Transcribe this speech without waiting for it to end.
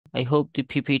I hope the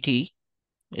PPT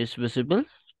is visible.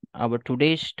 Our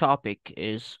today's topic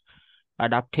is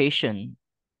adaptation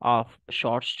of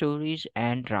short stories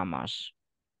and dramas.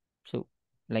 So,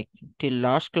 like till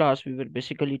last class, we were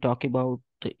basically talking about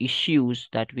the issues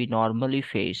that we normally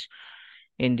face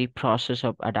in the process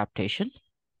of adaptation.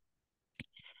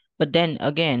 But then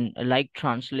again, like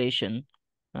translation,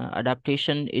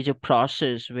 adaptation is a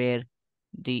process where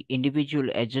the individual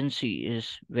agency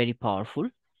is very powerful.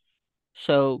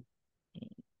 So,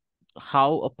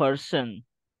 how a person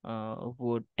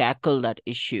would tackle that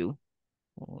issue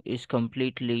is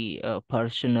completely a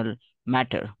personal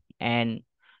matter and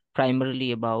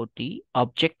primarily about the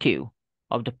objective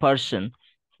of the person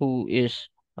who is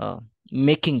uh,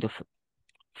 making the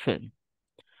film.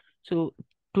 So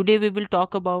today we will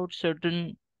talk about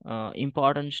certain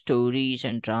important stories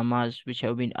and dramas which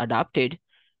have been adapted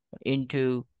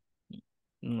into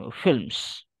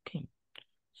films. Okay.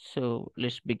 So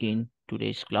let's begin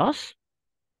today's class.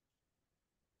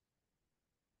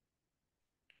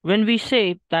 When we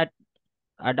say that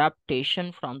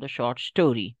adaptation from the short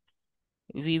story,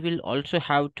 we will also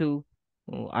have to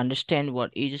understand what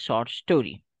is a short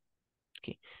story.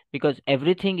 Okay, because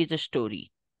everything is a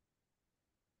story.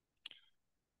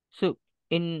 So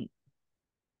in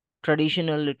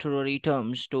traditional literary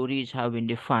terms, stories have been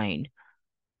defined.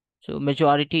 So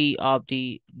majority of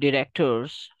the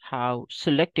directors have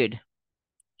selected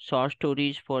short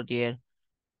stories for their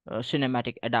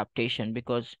cinematic adaptation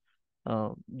because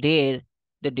there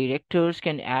the directors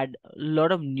can add a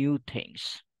lot of new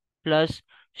things. Plus,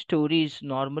 stories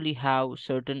normally have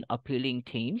certain appealing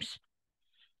themes,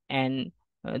 and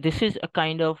this is a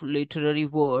kind of literary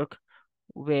work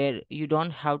where you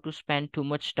don't have to spend too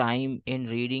much time in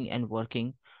reading and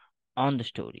working on the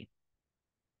story.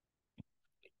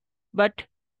 But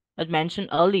as mentioned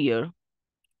earlier,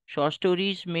 short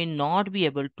stories may not be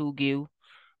able to give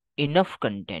enough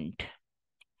content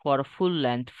for a full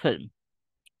length film.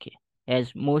 Okay.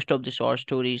 As most of the short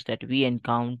stories that we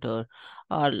encounter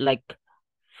are like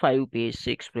 5 pages,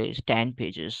 6 pages, 10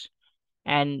 pages,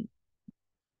 and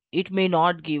it may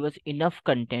not give us enough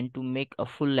content to make a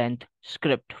full length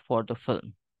script for the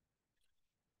film.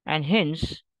 And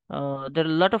hence, there are a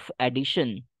lot of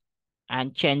addition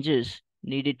and changes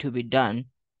needed to be done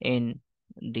in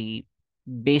the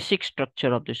basic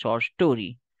structure of the short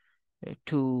story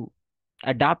to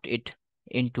adapt it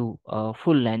into a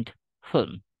full length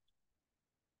film.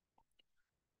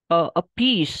 A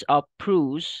piece of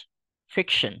prose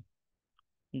fiction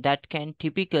that can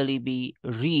typically be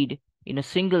read in a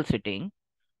single sitting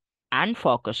and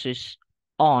focuses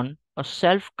on a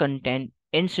self contained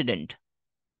incident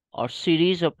or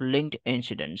series of linked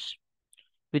incidents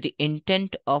with the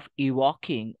intent of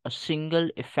evoking a single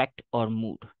effect or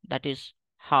mood. That is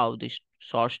how this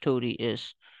short story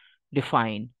is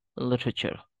defined in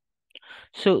literature.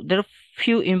 So there are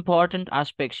few important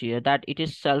aspects here that it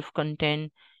is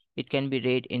self-contained, it can be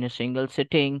read in a single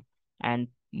sitting, and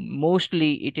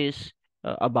mostly it is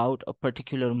about a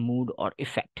particular mood or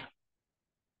effect.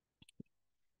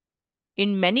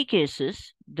 In many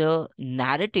cases, the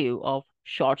narrative of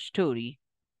short story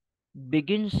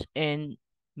begins in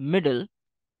middle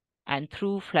and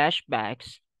through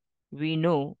flashbacks we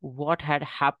know what had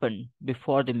happened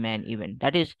before the main event.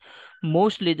 That is,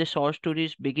 mostly the short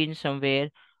stories begin somewhere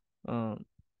uh,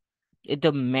 at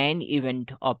the main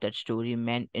event of that story,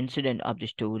 main incident of the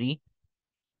story,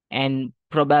 and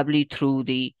probably through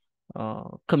the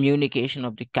communication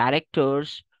of the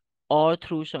characters or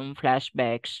through some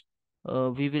flashbacks,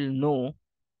 we will know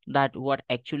that what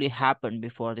actually happened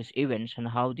before these events and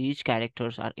how these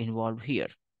characters are involved here.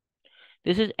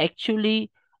 This is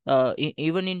actually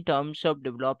even in terms of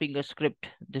developing a script,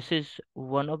 this is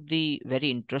one of the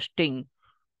very interesting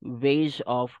ways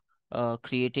of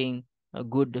creating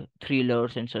good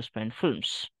thrillers and suspense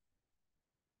films,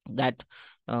 that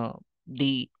uh,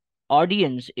 the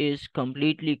audience is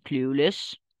completely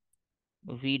clueless.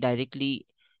 We directly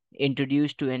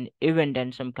introduced to an event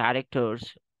and some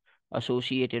characters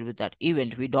associated with that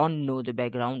event. We don't know the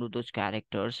background of those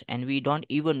characters and we don't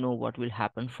even know what will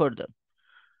happen further.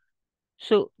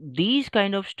 So these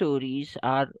kind of stories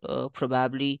are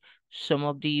probably some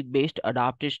of the best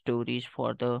adapted stories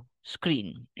for the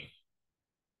screen.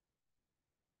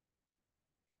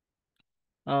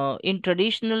 In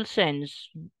traditional sense,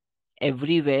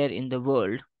 everywhere in the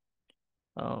world,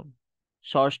 uh,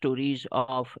 short stories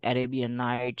of Arabian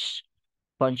Nights,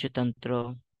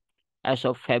 Panchatantra, as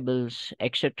of fables,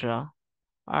 etc.,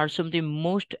 are some of the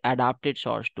most adapted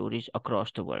short stories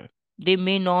across the world. They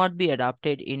may not be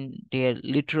adapted in their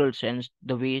literal sense,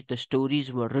 the way the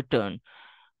stories were written,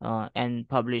 and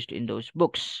published in those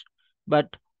books,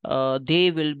 but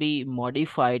they will be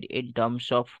modified in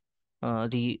terms of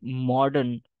the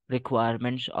modern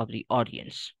requirements of the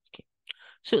audience. Okay.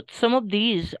 So some of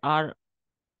these are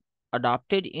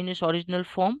adapted in its original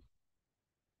form,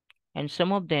 and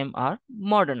some of them are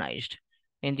modernized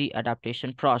in the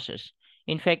adaptation process.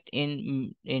 In fact,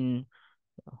 in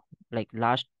like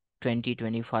last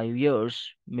 20-25 years,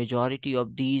 majority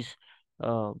of these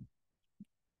uh,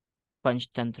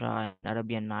 Panchtantra and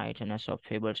Arabian Nights and Aesop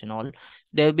fables and all,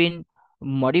 they've been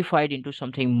modified into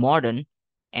something modern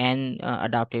and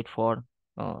adapted for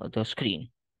the screen.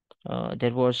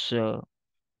 There was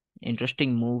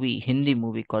interesting movie, Hindi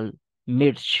movie called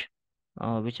Mirch,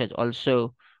 which has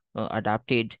also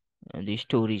adapted the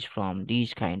stories from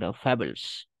these kind of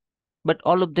fables. But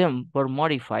all of them were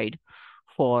modified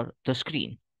for the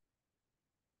screen.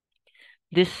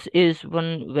 This is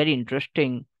one very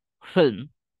interesting film,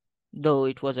 though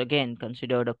it was again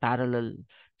considered a parallel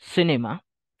cinema.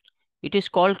 It is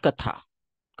called Katha.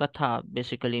 Katha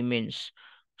basically means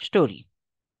story.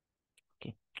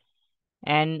 Okay.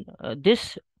 And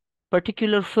this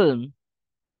particular film,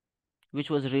 which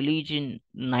was released in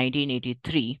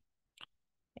 1983,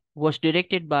 was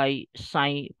directed by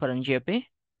Sai Paranjape,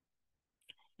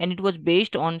 and it was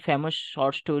based on famous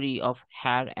short story of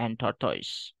Hare and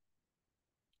Tortoise,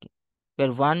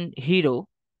 where one hero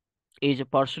is a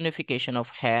personification of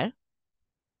Hare.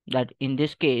 That in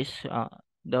this case,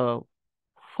 the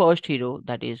first hero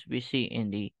that is we see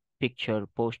in the picture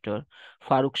poster,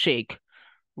 Farooq Sheikh,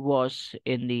 was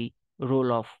in the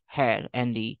role of Hare,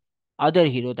 and the other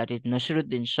hero that is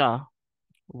Nasiruddin Shah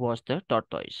was the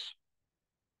tortoise.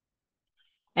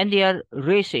 And they are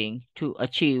racing to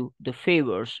achieve the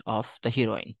favors of the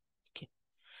heroine. Okay.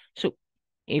 So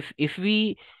if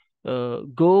we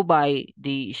go by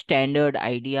the standard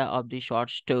idea of the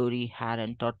short story Hare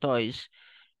and Tortoise,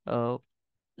 uh,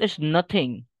 there's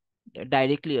nothing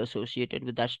directly associated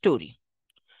with that story.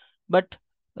 But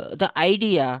the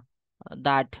idea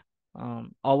that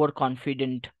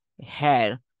overconfident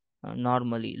Hare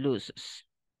normally loses,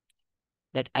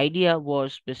 that idea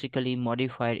was basically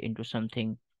modified into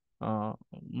something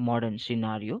modern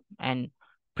scenario and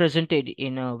presented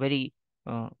in a very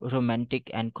romantic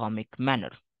and comic manner.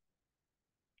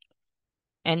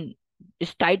 And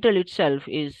its title itself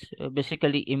is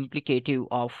basically implicative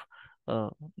of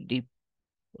the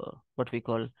what we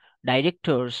call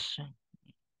director's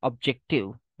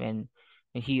objective when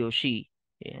he or she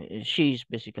is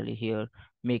basically here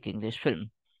making this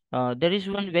film. There is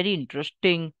one very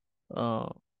interesting uh,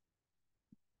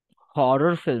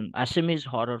 horror film, Assamese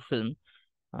horror film.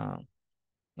 Uh,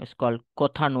 it's called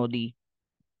Kotha Nodi.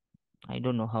 I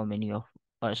don't know how many of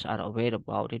us are aware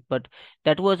about it, but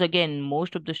that was again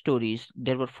most of the stories.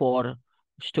 There were four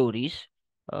stories.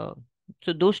 Uh,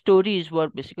 so those stories were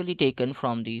basically taken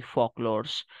from the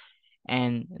folklores,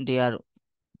 and they are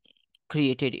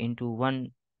created into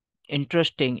one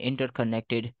interesting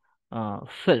interconnected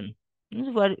film.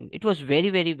 It was very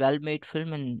very well made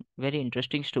film, and very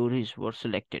interesting stories were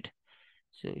selected.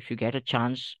 So if you get a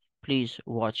chance, please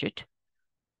watch it.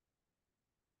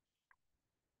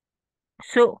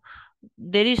 So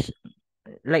there is,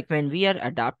 like, when we are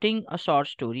adapting a short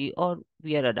story or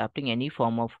we are adapting any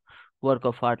form of work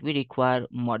of art, we require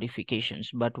modifications.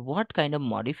 But what kind of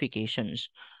modifications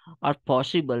are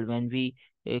possible when we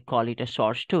call it a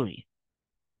short story?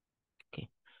 Okay.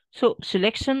 So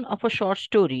selection of a short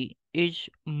story is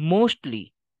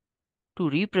mostly to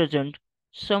represent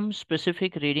some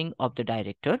specific reading of the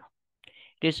director.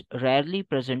 It is rarely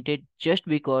presented just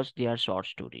because they are short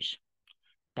stories.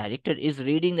 Director is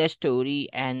reading the story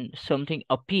and something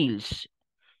appeals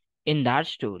in that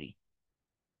story,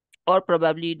 or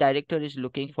probably director is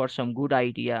looking for some good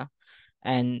idea,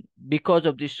 and because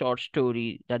of this short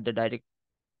story that the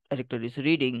director is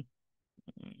reading,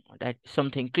 that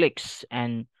something clicks,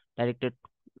 and director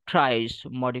tries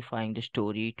modifying the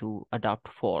story to adapt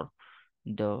for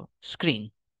the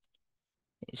screen.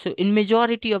 So in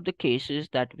majority of the cases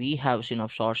that we have seen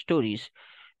of short stories,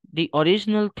 the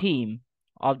original theme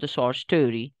of the short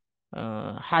story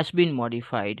has been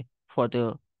modified for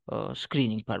the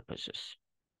screening purposes.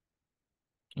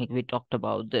 Like we talked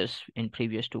about this in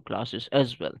previous two classes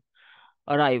as well.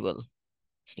 Arrival.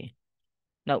 Okay.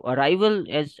 Now, Arrival,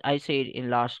 as I said in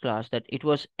last class, that it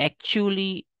was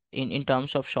actually in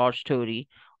terms of short story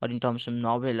or in terms of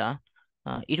novella,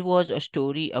 it was a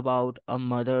story about a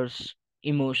mother's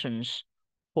emotions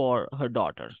for her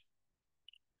daughter.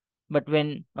 But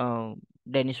when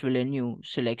Denis Villeneuve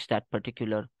selects that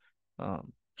particular uh,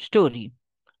 story,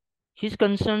 his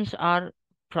concerns are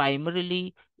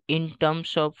primarily in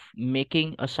terms of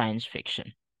making a science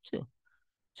fiction. So,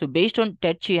 so based on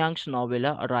Ted Chiang's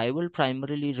novella, Arrival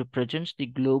primarily represents the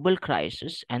global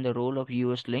crisis and the role of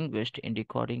US linguists in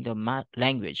decoding the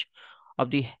language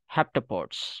of the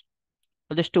heptapods.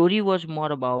 The story was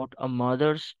more about a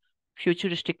mother's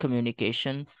futuristic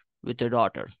communication with her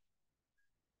daughter.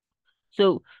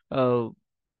 So,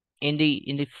 in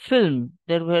the film,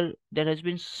 there has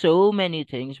been so many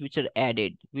things which are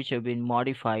added, which have been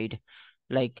modified,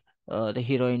 like the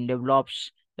heroine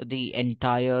develops the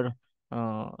entire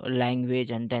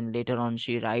language, and then later on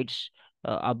she writes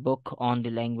a book on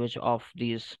the language of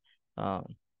these uh,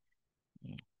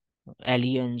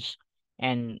 aliens,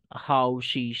 and how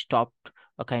she stopped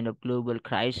a kind of global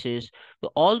crisis.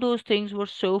 So all those things were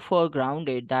so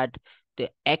foregrounded that the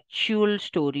actual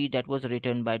story that was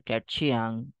written by Ted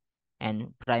Chiang,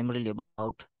 and primarily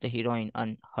about the heroine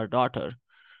and her daughter,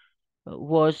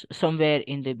 was somewhere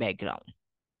in the background.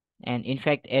 And in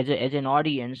fact, as an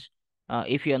audience,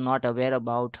 if you are not aware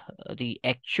about the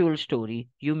actual story,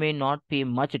 you may not pay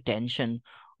much attention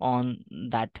on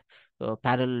that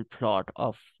parallel plot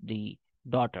of the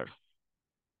daughter.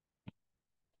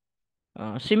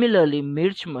 Similarly,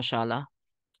 Mirch Masala.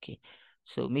 Okay,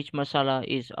 so Mirch Masala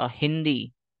is a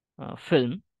Hindi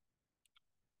film,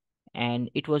 and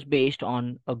it was based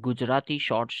on a Gujarati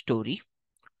short story.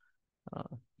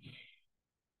 Uh,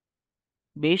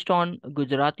 Based on a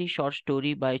Gujarati short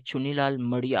story by Chunilal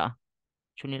Madia.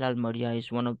 Chunilal Madia is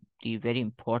one of the very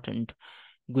important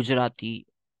Gujarati,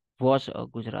 was a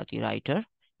Gujarati writer,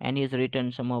 and he has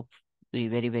written some of the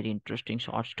very, very interesting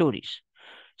short stories.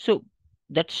 So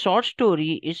that short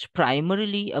story is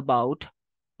primarily about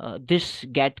this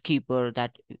gatekeeper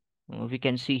that we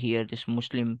can see here, this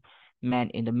Muslim man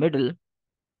in the middle.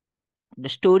 The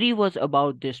story was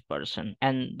about this person,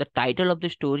 and the title of the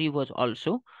story was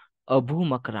also Abu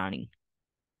Makrani.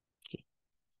 Okay.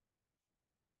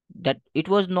 That it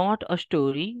was not a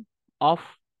story of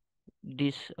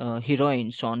this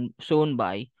heroine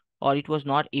Sonbai, or it was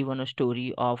not even a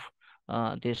story of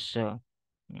this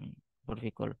what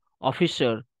we call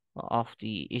officer of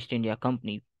the East India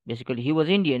Company. Basically, he was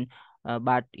Indian,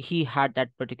 but he had that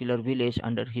particular village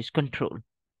under his control.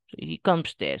 So he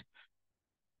comes there.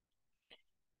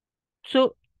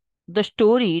 So the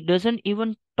story doesn't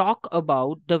even talk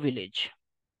about the village.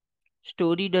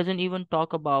 Story doesn't even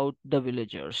talk about the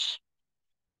villagers.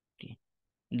 Okay.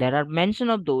 There are mention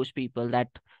of those people, that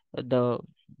the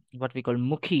what we call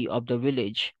Mukhi of the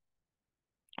village,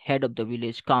 head of the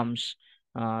village, comes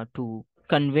to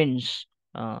convince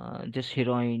this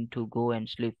heroine to go and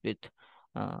sleep with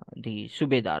the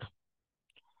Subedar,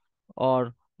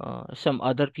 or some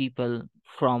other people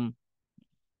from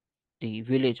the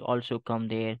village also come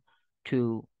there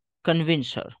to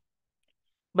convince her.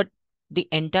 But the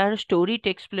entire story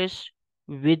takes place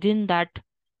within that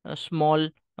small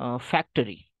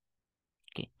factory.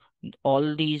 Okay.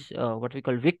 All these what we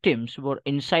call victims were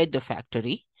inside the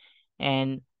factory,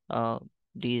 and uh,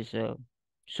 these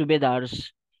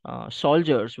Subedars,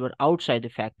 soldiers, were outside the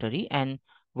factory, and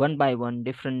one by one,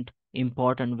 different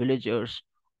important villagers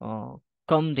uh,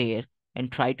 come there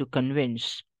and try to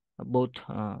convince both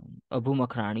Abu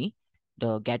Makrani,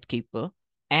 the gatekeeper,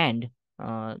 and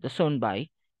the Sonbai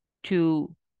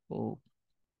to uh,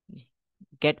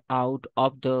 get out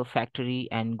of the factory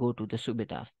and go to the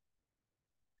Subedar.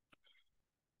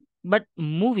 But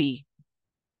movie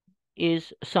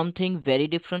is something very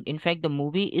different. In fact, the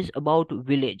movie is about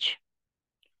village.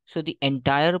 So the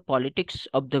entire politics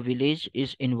of the village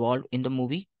is involved in the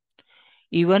movie.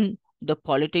 Even the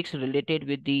politics related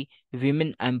with the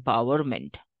women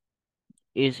empowerment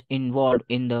is involved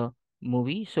in the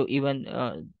movie. So even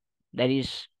there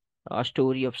is a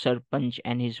story of Sarpanch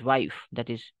and his wife, that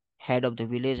is head of the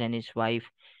village, and his wife.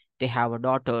 They have a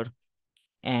daughter,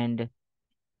 and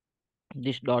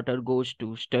this daughter goes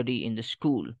to study in the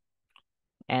school,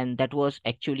 and that was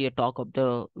actually a talk of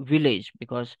the village,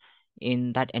 because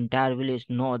in that entire village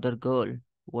no other girl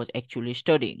was actually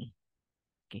studying.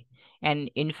 Okay. And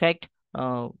in fact,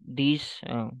 these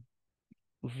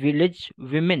village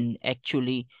women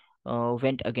actually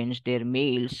went against their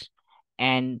males,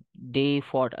 and they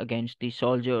fought against the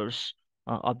soldiers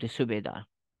of the Subedar.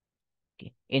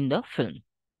 Okay, in the film.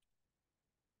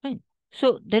 Fine.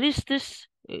 So there is this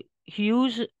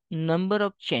huge number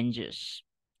of changes,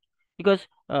 because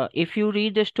if you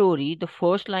read the story, the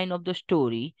first line of the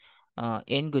story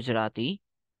in Gujarati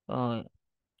uh,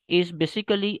 is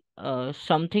basically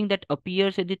something that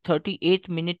appears at the 38th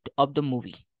minute of the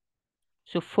movie.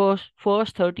 So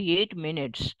first 38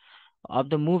 minutes of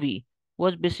the movie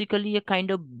was basically a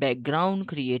kind of background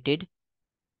created,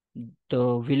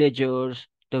 the villagers,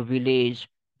 the village,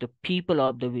 the people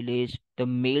of the village, the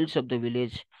males of the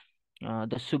village,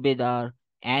 the Subedar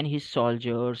and his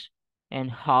soldiers, and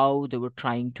how they were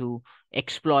trying to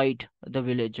exploit the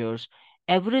villagers.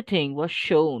 Everything was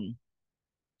shown,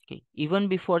 okay, even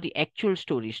before the actual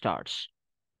story starts.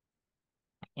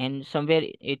 And somewhere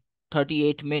at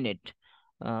 38 minute,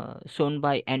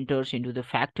 Sonbai enters into the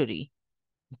factory,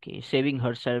 okay, saving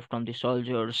herself from the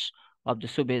soldiers of the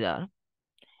Subedar.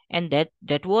 And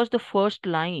that was the first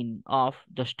line of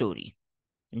the story.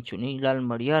 And Chunilal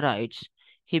Maria writes,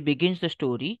 he begins the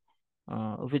story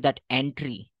with that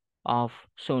entry of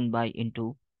Sonbai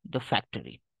into the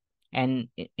factory. And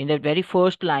in the very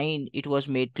first line, it was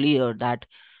made clear that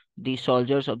the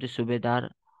soldiers of the Subedar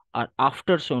are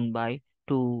after Sonbai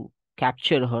to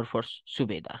capture her for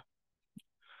Subedar.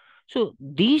 So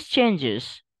these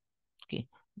changes, okay,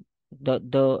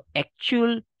 the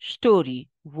actual story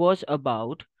was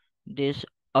about this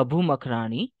Abu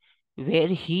Makrani, where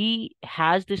he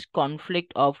has this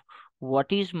conflict of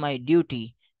what is my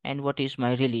duty and what is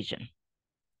my religion.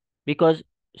 Because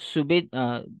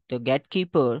the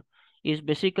gatekeeper, is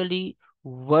basically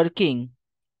working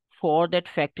for that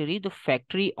factory. The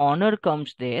factory owner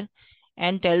comes there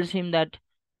and tells him that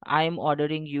I am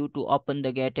ordering you to open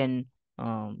the gate and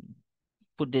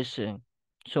put this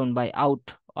Sonbai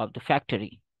out of the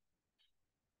factory.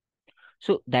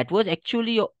 So that was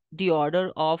actually the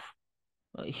order of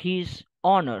his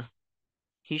honor.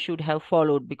 He should have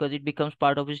followed because it becomes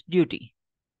part of his duty.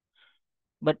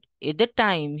 But at the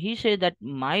time, he said that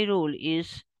my role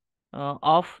is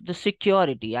of the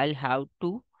security. I'll have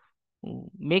to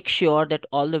make sure that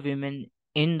all the women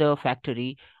in the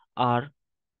factory are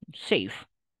safe.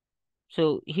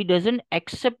 So he doesn't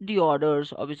accept the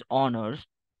orders of his honors,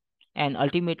 and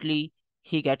ultimately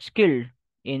he gets killed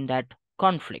in that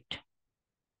conflict.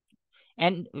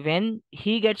 And when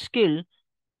he gets killed,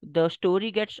 the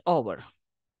story gets over.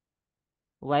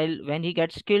 While when he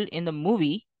gets killed in the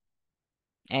movie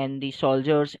and the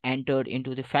soldiers entered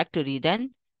into the factory,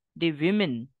 then the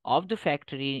women of the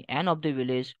factory and of the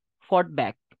village fought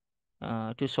back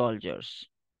to soldiers.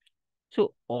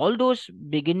 So all those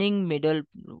beginning, middle,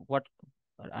 what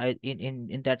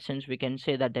in that sense we can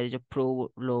say that there is a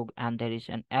prologue and there is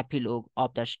an epilogue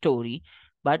of the story,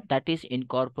 but that is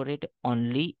incorporated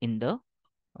only in the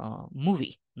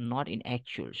movie, not in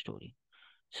actual story.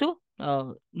 So,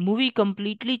 movie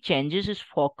completely changes its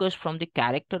focus from the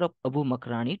character of Abu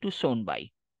Makrani to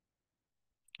Sonbai,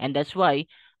 and that's why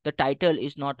the title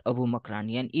is not Abu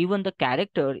Makrani, and even the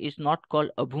character is not called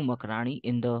Abu Makrani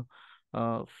in the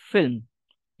film.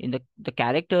 In the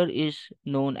character is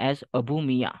known as Abu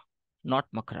Mia, not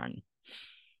Makrani.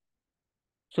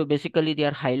 So basically, they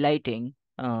are highlighting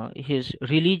his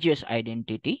religious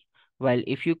identity. While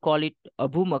if you call it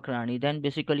Abu Makrani, then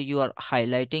basically you are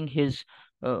highlighting his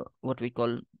what we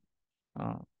call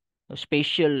uh, a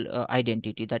spatial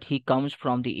identity, that he comes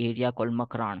from the area called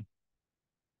Makran.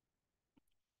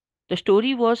 The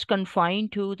story was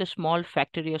confined to the small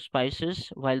factory of spices,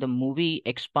 while the movie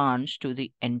expands to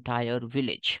the entire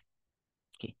village.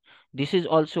 Okay. This is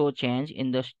also a change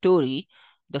in the story.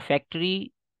 The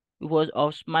factory was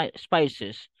of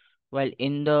spices, while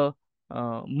in the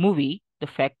movie, the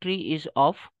factory is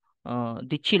of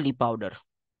the chili powder.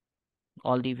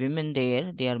 All the women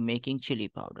there, they are making chili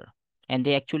powder, and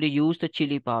they actually use the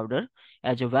chili powder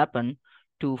as a weapon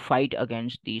to fight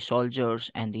against the soldiers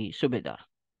and the subedar.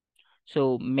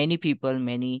 So many people,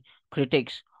 many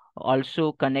critics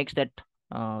also connects that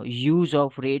use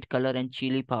of red color and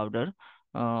chili powder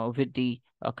with the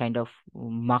kind of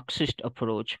Marxist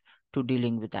approach to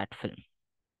dealing with that film.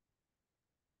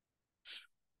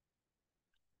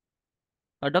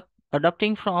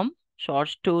 Adapting from short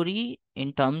story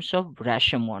in terms of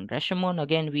Rashomon. Rashomon,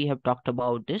 again, we have talked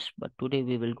about this, but today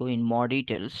we will go in more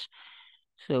details.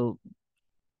 So,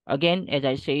 again, as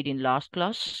I said in last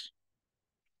class,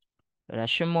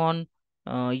 Rashomon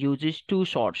uses two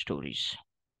short stories.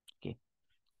 Okay.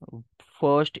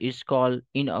 First is called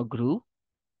In a Groove,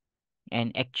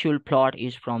 and actual plot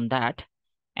is from that.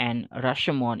 And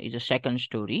Rashomon is a second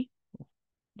story,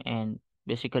 and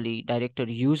basically director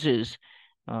uses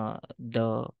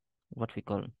the what we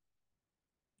call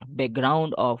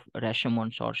background of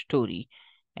Rashomon's short story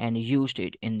and used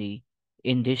it in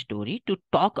this story to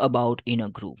talk about In a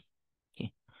Groove.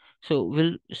 Okay. So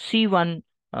we'll see one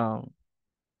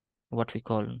what we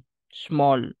call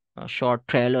small short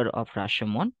trailer of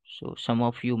Rashomon. So some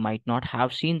of you might not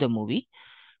have seen the movie.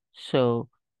 So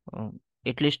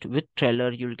at least with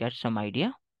trailer you'll get some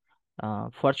idea.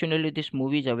 Fortunately, this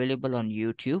movie is available on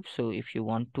YouTube. So if you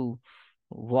want to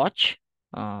watch,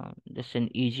 this is an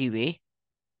easy way.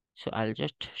 So I'll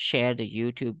just share the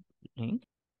YouTube link.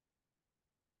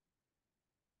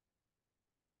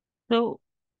 So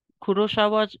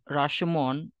Kurosawa's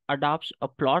Rashomon adapts a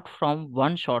plot from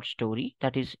one short story,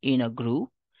 that is in a groove,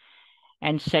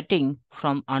 and setting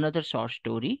from another short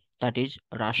story, that is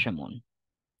Rashomon.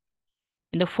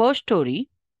 In the first story,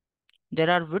 there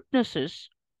are witnesses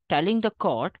telling the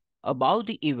court about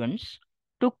the events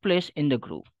took place in the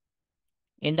groove.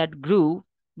 In that groove,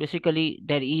 basically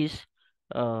there is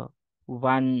uh,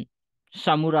 one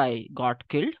samurai got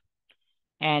killed,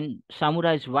 and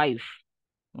samurai's wife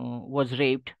was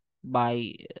raped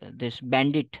by this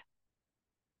bandit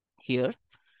here.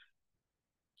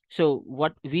 So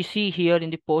what we see here in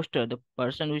the poster, the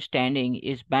person who is standing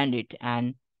is bandit,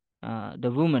 and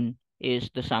the woman is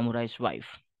the samurai's wife.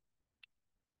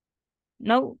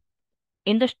 Now,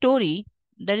 in the story,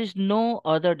 there is no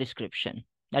other description.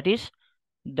 That is,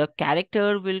 the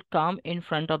character will come in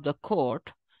front of the court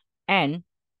and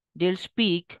they'll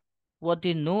speak what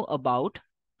they know about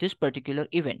this particular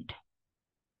event.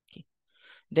 Okay.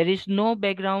 There is no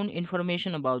background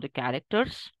information about the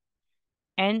characters,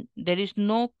 and there is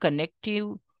no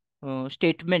connective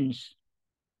statements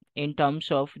in terms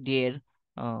of their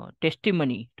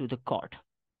testimony to the court.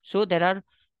 So there are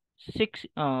six,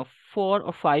 4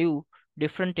 or 5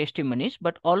 different testimonies,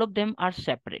 but all of them are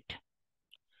separate.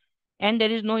 And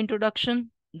there is no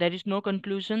introduction, there is no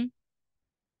conclusion.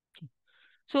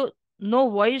 So no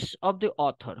voice of the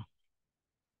author.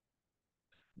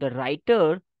 The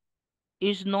writer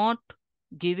is not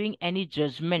giving any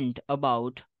judgment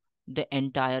about the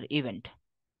entire event.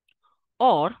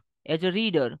 Or, as a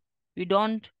reader, we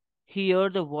don't hear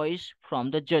the voice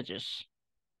from the judges.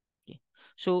 Okay.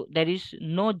 So there is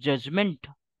no judgment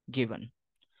given.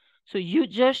 So you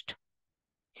just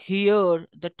hear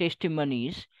the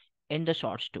testimonies in the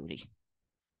short story.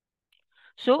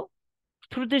 So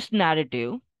through this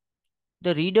narrative,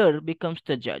 the reader becomes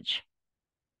the judge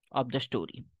of the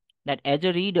story. That as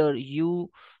a reader,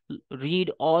 you read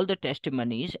all the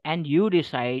testimonies and you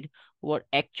decide what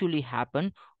actually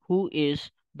happened, who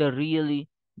is the really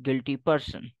guilty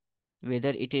person, whether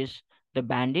it is the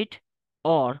bandit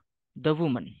or the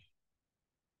woman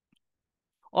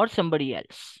or somebody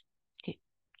else. Okay.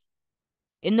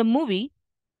 In the movie,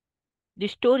 the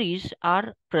stories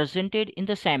are presented in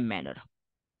the same manner.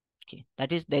 Okay.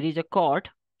 That is, there is a court,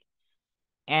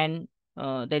 and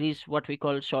there is what we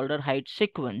call shoulder height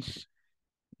sequence.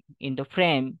 In the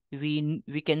frame,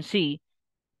 we can see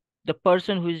the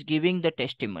person who is giving the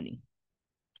testimony.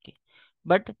 Okay.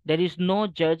 But there is no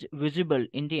judge visible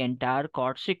in the entire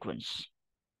court sequence.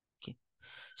 Okay.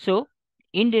 So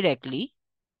indirectly,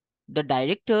 the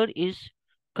director is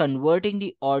converting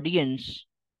the audience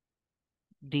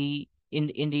in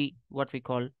the what we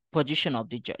call position of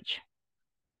the judge.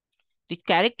 The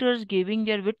characters giving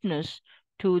their witness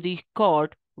to the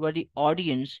court where the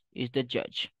audience is the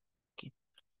judge. Okay.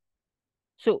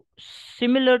 So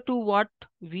similar to what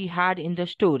we had in the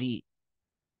story,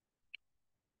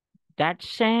 that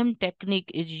same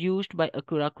technique is used by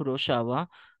Akira Kurosawa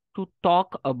to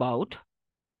talk about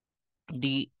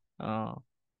the uh,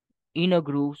 inner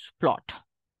grooves plot.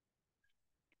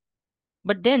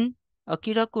 But then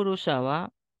Akira Kurosawa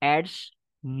adds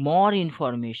more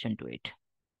information to it.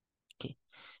 Okay.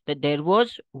 That there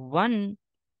was one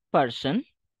person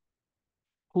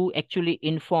who actually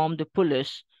informed the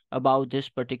police about this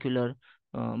particular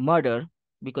murder,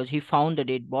 because he found the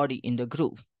dead body in the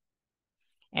groove,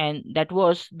 and that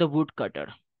was the woodcutter.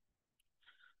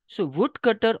 So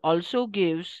woodcutter also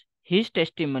gives his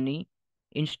testimony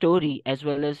in story as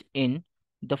well as in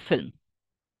the film.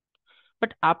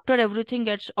 But after everything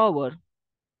gets over,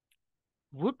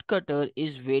 woodcutter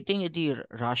is waiting at the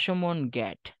Rashomon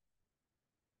gate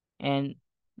and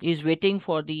is waiting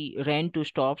for the rain to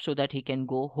stop so that he can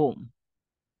go home.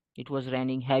 It was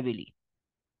raining heavily.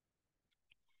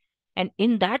 And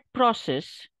in that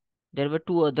process, there were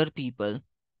 2 other people.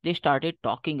 They started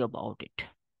talking about it.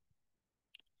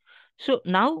 So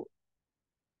now,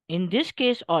 in this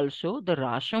case also, the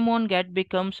Rashomon gate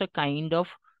becomes a kind of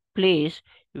place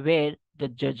where the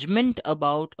judgment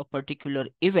about a particular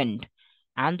event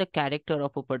and the character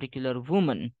of a particular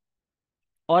woman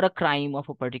or a crime of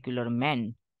a particular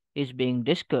man is being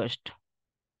discussed.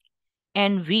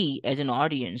 And we, as an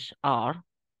audience, are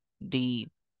the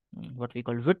what we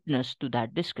call witness to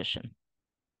that discussion.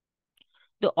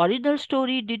 The original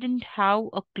story didn't have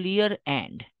a clear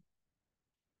end.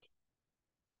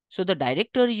 So the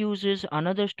director uses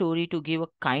another story to give a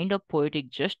kind of poetic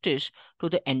justice to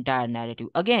the entire narrative.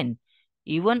 Again,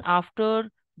 even after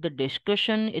the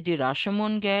discussion at the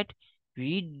Rashomon gate,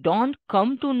 we don't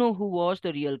come to know who was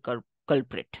the real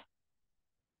culprit.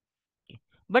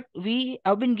 But we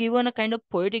have been given a kind of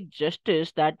poetic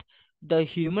justice that the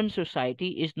human society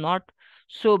is not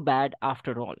so bad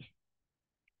after all.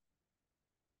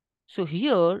 So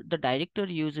here the director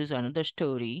uses another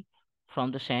story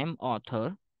from the same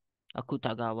author,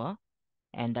 Akutagawa,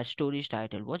 and that story's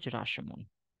title was Rashomon.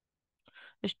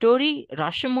 The story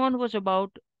Rashomon was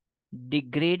about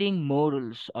degrading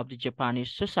morals of the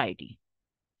Japanese society,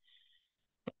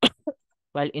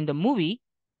 while in the movie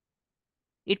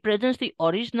it presents the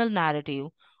original narrative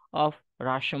of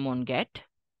Rashomon Get,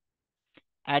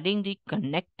 adding the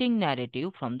connecting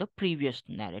narrative from the previous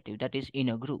narrative, that is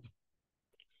Inner Groove.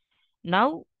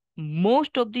 Now,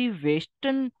 most of the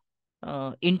Western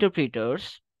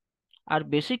interpreters are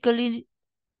basically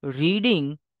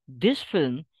reading this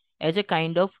film as a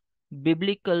kind of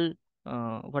biblical,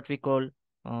 what we call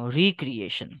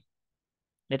recreation.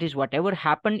 That is, whatever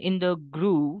happened in the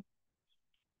groove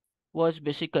was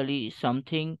basically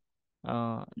something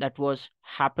that was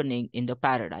happening in the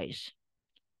paradise.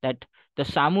 That the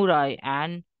samurai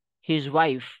and his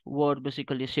wife were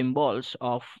basically symbols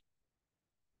of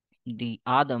the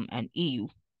Adam and Eve,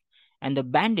 and the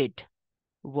bandit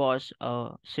was a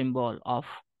symbol of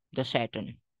the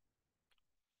Saturn.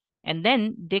 And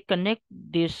then they connect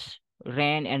this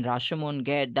rain and Rashomon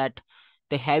get that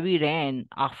the heavy rain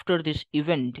after this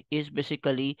event is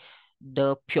basically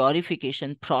the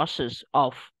purification process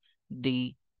of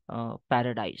the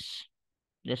paradise.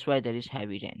 That's why there is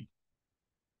heavy rain.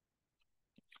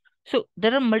 So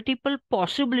there are multiple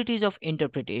possibilities of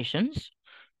interpretations.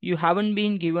 You haven't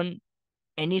been given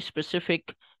any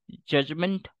specific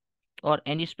judgment or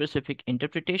any specific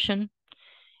interpretation.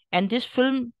 And this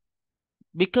film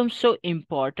becomes so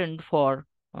important for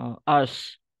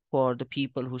us, for the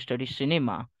people who study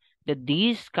cinema, that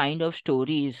these kind of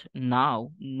stories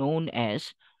now known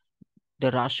as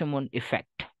the Rashomon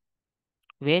effect,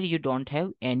 where you don't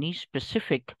have any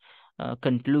specific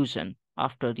conclusion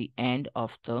after the end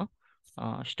of the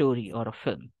story or a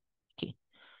film. Okay.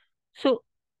 So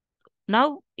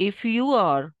now, if you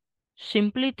are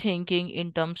simply thinking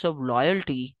in terms of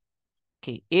loyalty,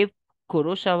 okay, if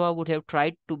Kurosawa would have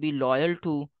tried to be loyal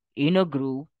to Inner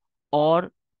Groove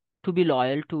or to be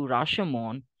loyal to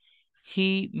Rashomon,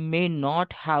 he may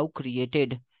not have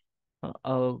created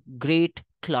a great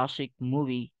classic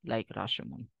movie like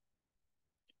Rashomon.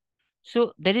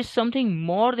 So there is something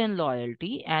more than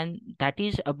loyalty, and that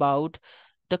is about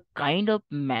the kind of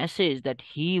message that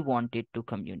he wanted to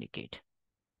communicate.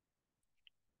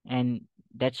 And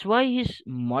that's why he's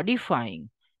modifying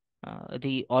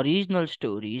the original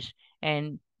stories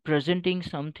and presenting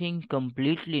something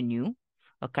completely new,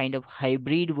 a kind of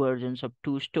hybrid versions of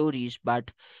two stories, but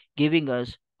giving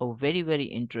us a very, very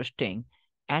interesting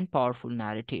and powerful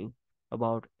narrative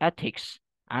about ethics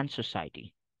and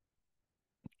society.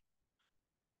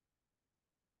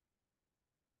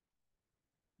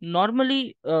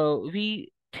 Normally,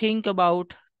 we think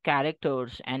about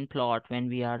characters and plot when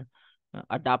we are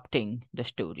adapting the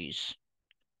stories.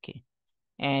 Okay,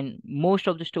 and most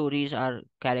of the stories are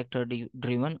character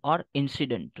driven or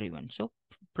incident driven, so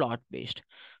plot based.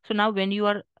 So now when you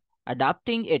are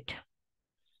adapting it,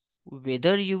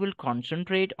 whether you will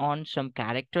concentrate on some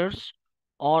characters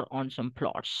or on some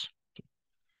plots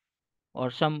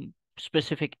or some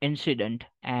specific incident,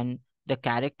 and the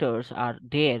characters are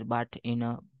there but in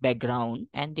a background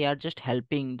and they are just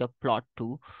helping the plot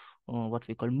to what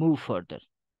we call move further.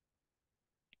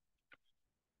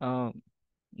 uh,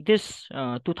 this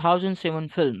 2007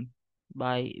 film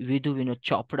by Vidhu Vinod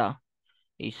Chopra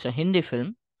is a Hindi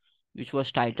film which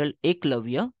was titled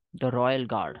Eklavya, the Royal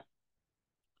Guard.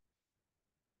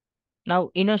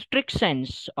 Now, in a strict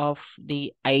sense of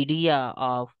the idea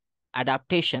of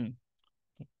adaptation,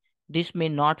 this may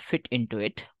not fit into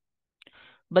it.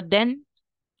 But then,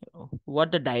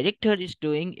 what the director is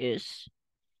doing is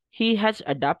he has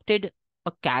adapted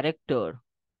a character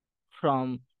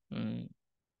from, I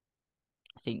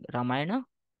think, Ramayana.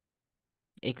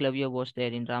 Eklavya was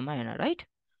there in Ramayana, right?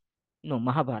 No,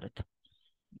 Mahabharata.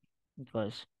 It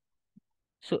was.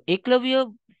 So,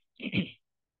 Eklavya,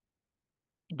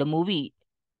 the movie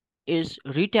is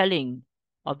retelling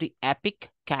of the epic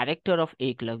character of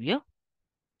Eklavya,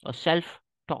 a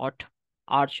self-taught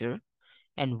archer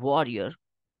and warrior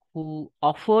who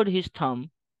offered his thumb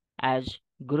as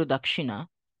Guru Dakshina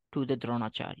to the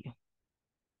Dronacharya.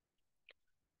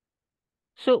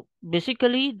 So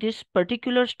basically, this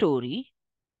particular story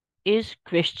is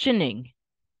questioning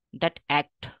that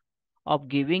act of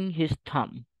giving his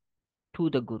thumb to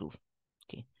the Guru.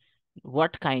 Okay.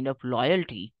 What kind of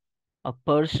loyalty a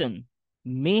person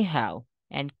may have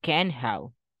and can have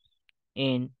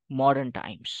in modern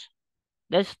times.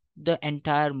 That's the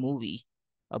entire movie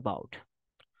about.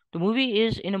 The movie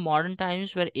is in a modern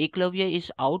times where Eklavya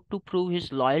is out to prove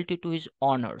his loyalty to his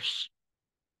honors.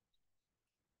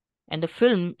 And the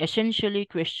film essentially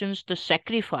questions the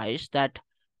sacrifice that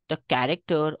the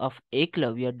character of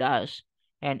Eklavya does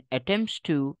and attempts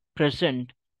to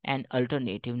present an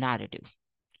alternative narrative.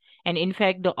 And in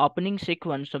fact, the opening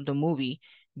sequence of the movie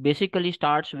basically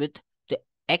starts with the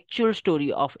actual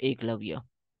story of Eklavya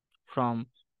from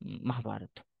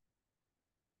Mahabharata.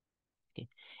 Okay.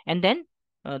 And then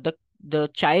the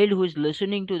child who is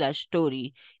listening to that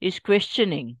story is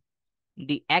questioning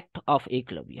the act of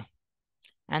Eklavya.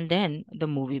 And then the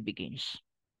movie begins.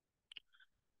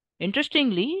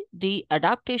 Interestingly, the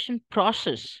adaptation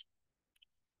process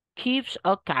keeps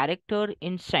a character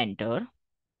in center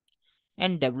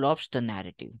and develops the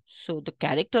narrative. So the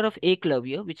character of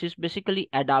Eklavya, which is basically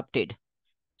adapted.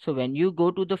 So when you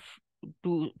go to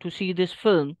to see this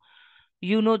film,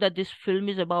 you know that this film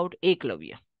is about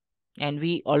Eklavya, and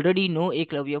we already know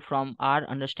Eklavya from our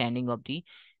understanding of the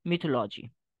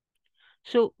mythology.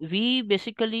 So we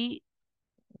basically,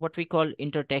 what we call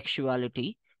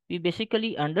intertextuality, we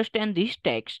basically understand this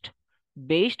text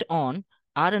based on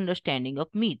our understanding of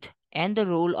myth and the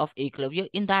role of Eklavya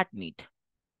in that myth.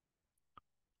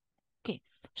 Okay,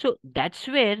 so that's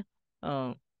where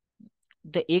uh,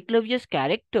 the Eklavya's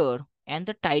character and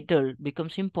the title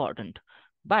becomes important.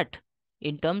 But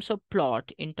in terms of plot,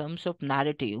 in terms of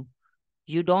narrative,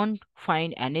 you don't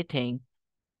find anything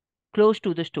close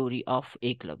to the story of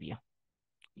Eklavya.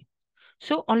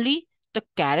 So only the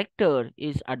character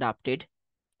is adapted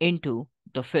into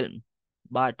the film,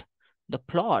 but the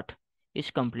plot is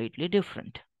completely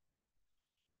different.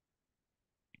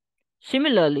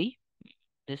 Similarly,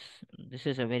 this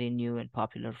is a very new and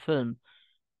popular film,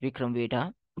 Vikram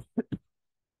Vedha.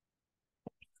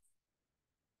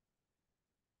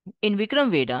 In Vikram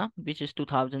Vedha, which is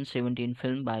 2017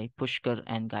 film by Pushkar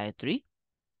and Gayatri,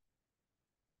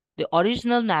 the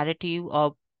original narrative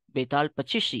of Betal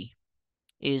Pachisi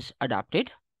is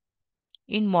adapted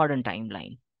in modern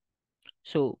timeline.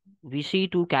 So we see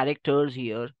two characters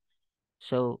here.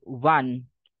 So one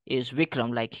is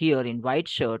Vikram, like here in white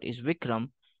shirt is Vikram,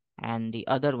 and the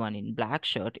other one in black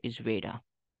shirt is Veda.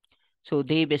 So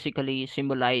they basically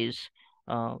symbolize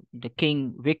the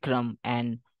king Vikram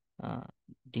and uh,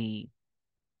 the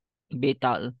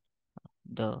Betal,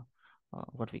 the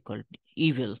what we call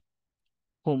evil,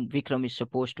 whom Vikram is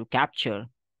supposed to capture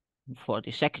for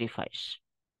the sacrifice.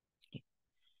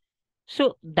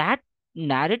 So that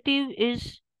narrative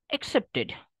is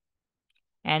accepted,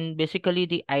 and basically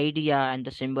the idea and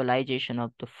the symbolization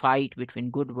of the fight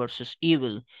between good versus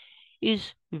evil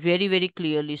is very, very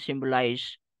clearly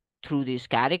symbolized through these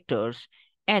characters.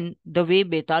 And the way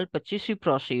Betal Pachisi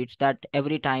proceeds, that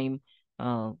every time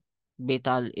uh,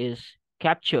 Betal is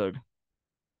captured,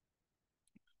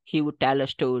 he would tell a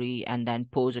story and then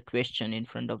pose a question in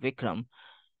front of Vikram.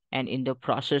 And in the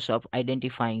process of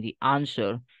identifying the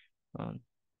answer, uh,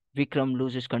 Vikram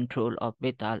loses control of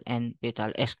Betal and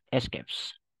Betal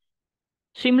escapes.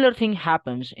 Similar thing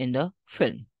happens in the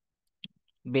film.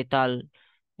 Betal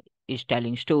is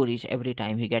telling stories every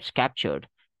time he gets captured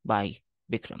by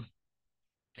Vikram.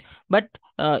 But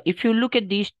if you look at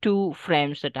these two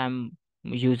frames that I'm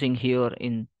using here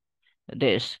in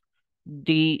this,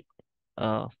 the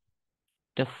uh,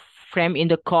 the frame in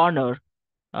the corner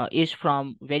is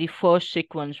from very first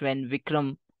sequence when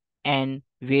Vikram and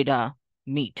Veda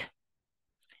meet,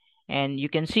 and you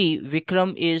can see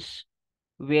Vikram is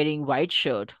wearing white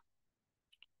shirt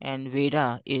and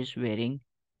Veda is wearing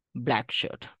black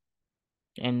shirt,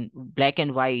 and black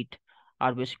and white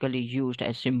are basically used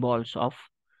as symbols of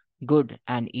good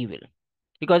and evil,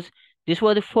 because this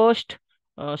was the first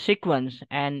sequence,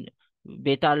 and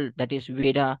Betal, that is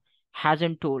Veda,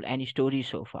 hasn't told any story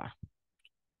so far.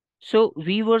 So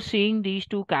we were seeing these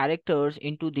two characters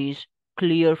into these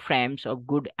clear frames of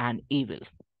good and evil.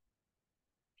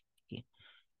 Okay,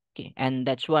 okay. And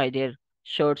that's why their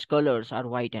shirts colors are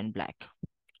white and black.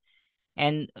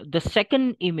 And the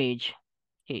second image,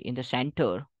 okay, in the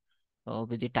center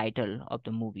with the title of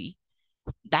the movie,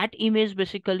 that image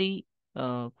basically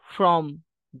from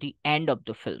the end of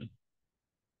the film.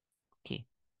 Okay,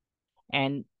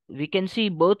 and we can see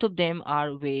both of them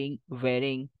are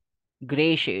wearing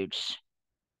gray shades.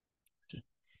 Okay.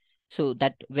 So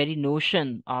that very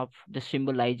notion of the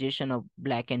symbolization of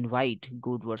black and white,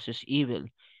 good versus evil,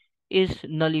 is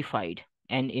nullified.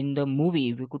 And in the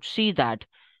movie, we could see that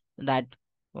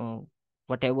uh,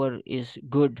 whatever is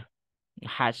good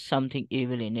has something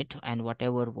evil in it, and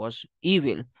whatever was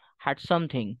evil had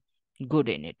something good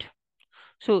in it.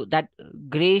 So that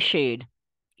gray shade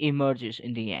emerges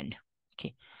in the end.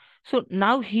 Okay. So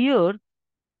now here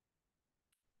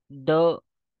the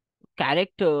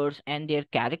characters and their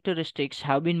characteristics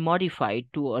have been modified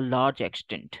to a large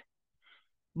extent.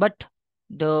 But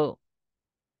the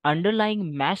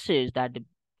underlying message that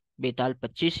Betal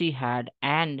Pachisi had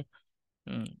and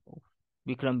mm,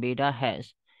 Vikram Beda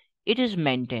has, it is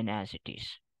maintained as it is,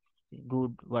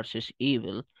 good versus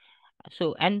evil.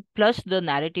 So, and plus the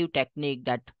narrative technique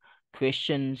that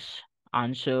questions,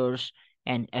 answers,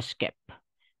 and escape,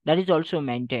 that is also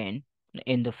maintained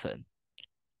in the film.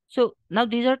 So now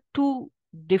these are two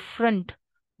different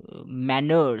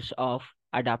manners of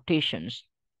adaptations.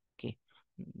 Okay,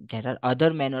 there are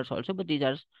other manners also, but these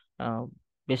are uh,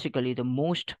 basically the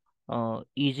most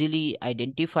easily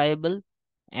identifiable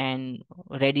and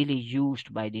readily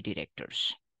used by the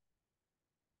directors.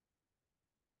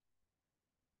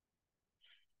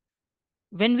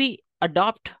 When we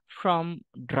adopt from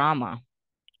drama,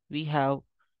 we have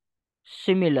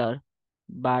similar,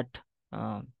 but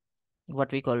uh,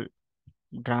 what we call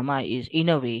drama is in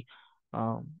a way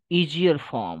easier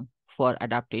form for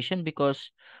adaptation,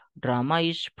 because drama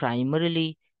is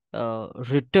primarily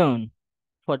written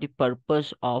for the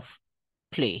purpose of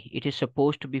play. It is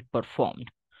supposed to be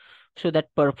performed, so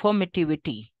that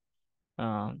performativity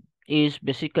uh, is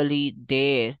basically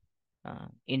there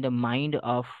in the mind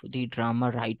of the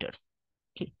drama writer.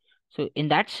 Okay. So in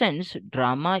that sense,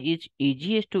 drama is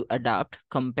easiest to adapt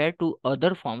compared to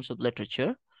other forms of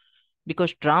literature,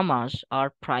 because dramas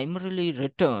are primarily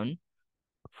written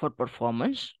for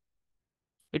performance.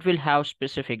 It will have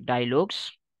specific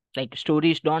dialogues. Like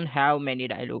stories don't have many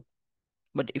dialogue,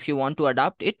 but if you want to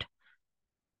adapt it,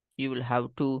 you will have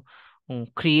to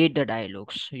create the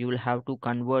dialogues. You will have to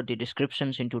convert the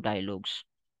descriptions into dialogues.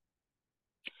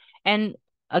 And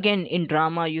again, in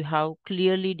drama, you have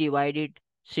clearly divided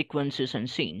sequences and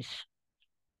scenes.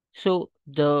 So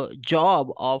the job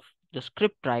of the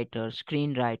script writer,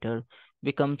 screenwriter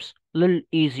becomes a little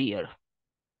easier.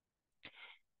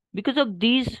 Because of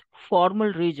these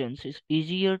formal reasons, it's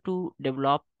easier to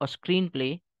develop a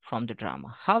screenplay from the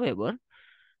drama. However,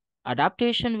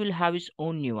 adaptation will have its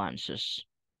own nuances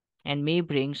and may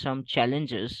bring some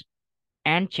challenges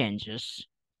and changes,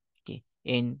 okay,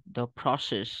 in the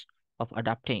process of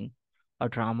adapting a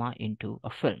drama into a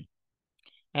film.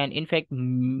 And in fact,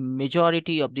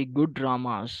 majority of the good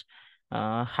dramas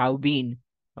have been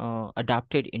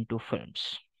adapted into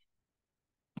films.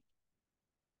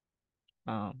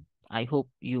 I hope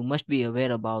you must be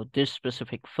aware about this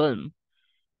specific film,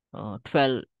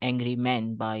 12 Angry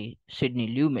Men by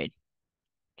Sidney Lumet.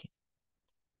 Okay.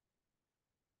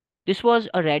 This was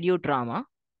a radio drama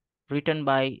written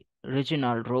by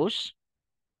Reginald Rose,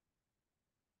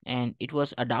 and it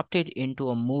was adapted into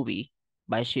a movie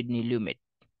by Sidney Lumet.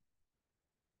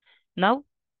 Now,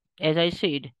 as I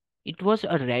said, it was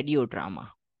a radio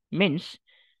drama, means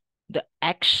the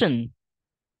action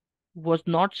was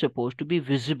not supposed to be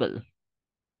visible.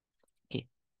 Okay.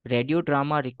 Radio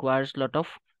drama requires a lot of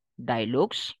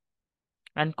dialogues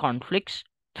and conflicts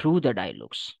through the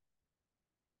dialogues.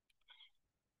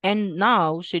 And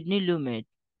now Sidney Lumet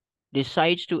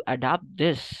decides to adapt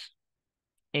this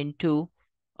into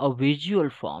a visual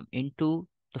form, into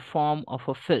the form of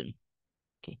a film.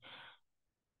 Okay.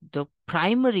 The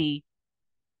primary,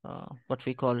 what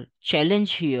we call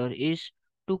challenge here is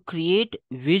to create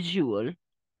visual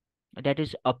that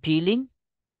is appealing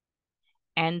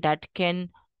and that can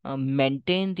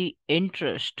maintain the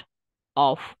interest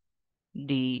of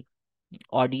the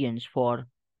audience for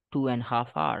 2.5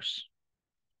 hours.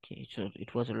 Okay, so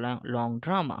it was a long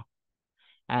drama,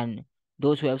 and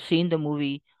those who have seen the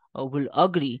movie will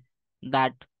agree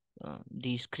that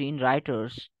the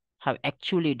screenwriters have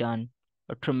actually done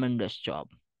a tremendous job.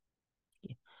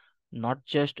 Okay. Not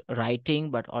just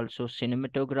writing, but also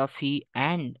cinematography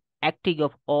and acting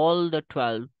of all the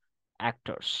 12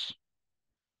 actors.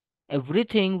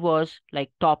 Everything was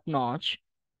like top notch,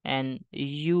 and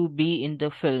you be in the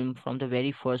film from the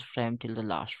very first frame till the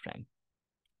last frame.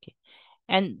 Okay.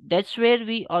 And that's where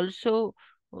we also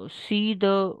see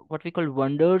the what we call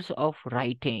wonders of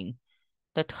writing,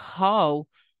 that how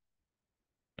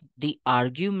the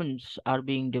arguments are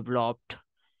being developed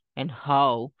and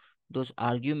how those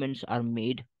arguments are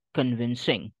made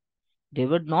convincing. They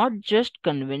were not just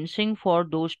convincing for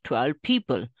those 12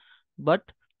 people, but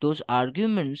those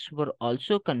arguments were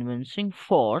also convincing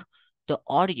for the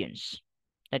audience.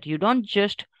 That you don't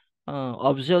just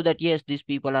observe that, yes, these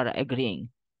people are agreeing.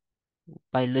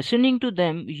 By listening to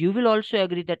them, you will also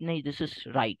agree that, no, this is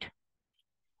right.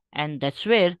 And that's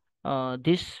where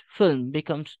this film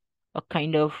becomes a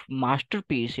kind of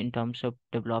masterpiece in terms of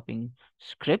developing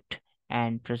script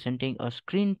and presenting a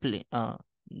screenplay,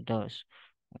 the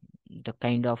the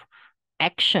kind of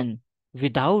action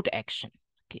without action.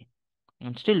 Okay,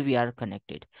 and still we are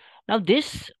connected. Now,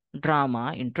 this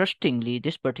drama, interestingly,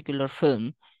 this particular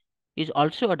film is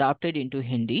also adapted into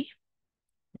Hindi,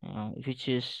 which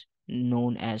is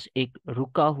known as Ek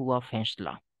Ruka Hua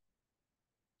Faisla.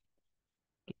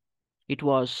 It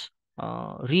was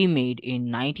remade in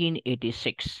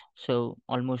 1986, so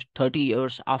almost 30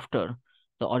 years after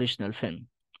the original film.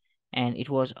 And it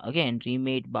was again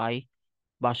remade by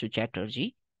Basu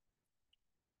Chatterjee.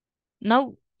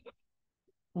 Now,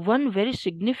 one very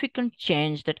significant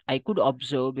change that I could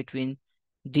observe between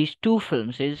these two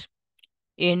films is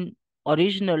in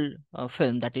original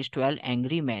film, that is 12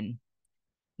 Angry Men,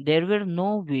 there were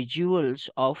no visuals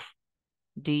of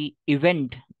the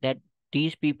event that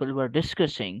these people were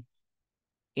discussing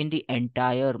in the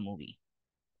entire movie.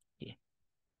 Yeah.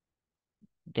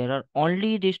 There are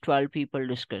only these 12 people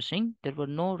discussing. There were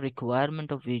no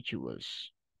requirement of visuals.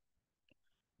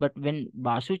 But when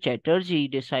Basu Chatterjee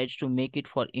decides to make it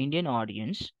for Indian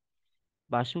audience,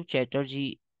 Basu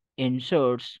Chatterjee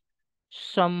inserts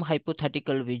some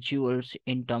hypothetical visuals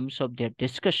in terms of their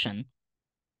discussion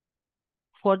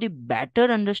for the better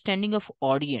understanding of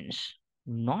audience,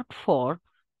 not for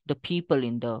the people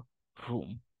in the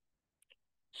room.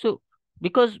 So,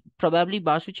 because probably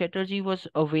Basu Chatterjee was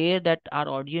aware that our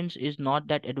audience is not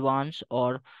that advanced,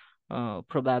 or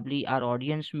probably our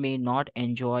audience may not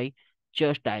enjoy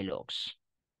just dialogues.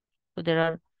 So, there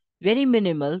are very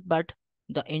minimal, but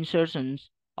the insertions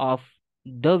of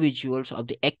the visuals of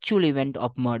the actual event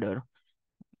of murder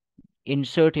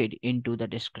inserted into the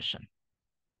discussion.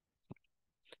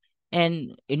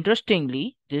 And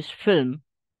interestingly, this film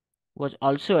was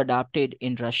also adapted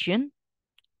in Russian.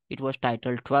 It was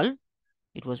titled 12.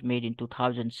 It was made in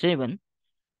 2007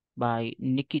 by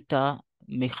Nikita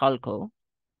Mikhalko.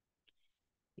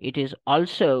 It is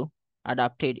also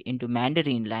adapted into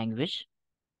Mandarin language,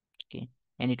 okay,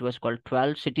 and it was called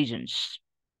 12 Citizens,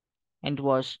 and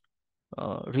was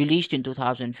released in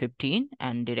 2015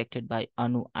 and directed by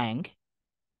Anu Ang.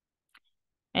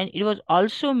 And it was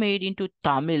also made into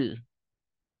Tamil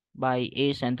by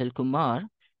A. Senthil Kumar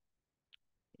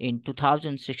in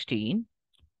 2016,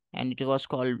 and it was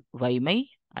called Vaimai.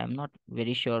 I am not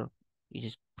very sure it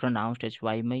is pronounced as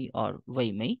Vaimai or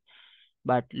Vaimai,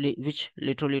 but which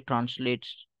literally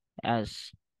translates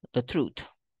as the truth.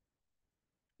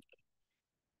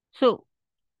 So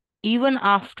even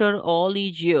after all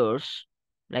these years,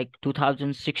 like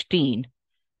 2016,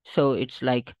 so it's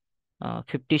like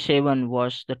 57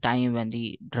 was the time when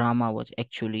the drama was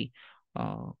actually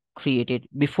created.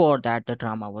 Before that, the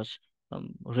drama was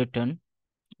written.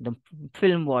 The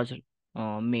film was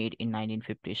made in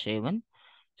 1957.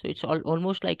 So it's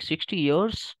almost like 60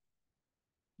 years.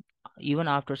 Even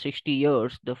after 60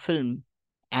 years, the film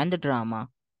and the drama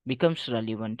becomes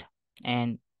relevant,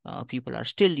 and people are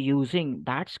still using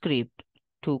that script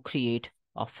to create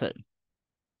a film.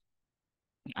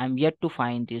 I'm yet to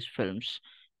find these films.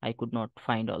 I could not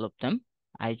find all of them.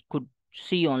 I could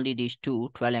see only these two,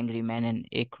 12 Angry Men and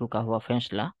Ek Ruka Hua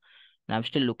Faisla. And I'm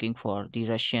still looking for the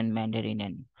Russian, Mandarin,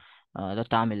 and the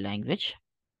Tamil language.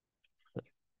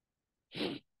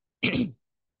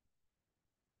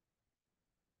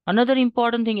 Another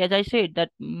important thing, as I said, that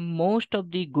most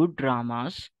of the good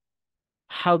dramas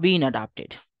have been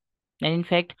adapted. And in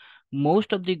fact,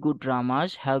 most of the good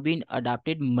dramas have been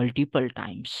adapted multiple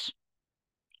times.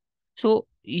 So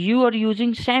you are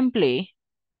using same play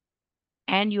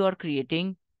and you are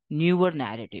creating newer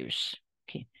narratives.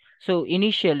 Okay. So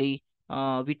initially,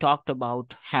 we talked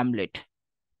about Hamlet.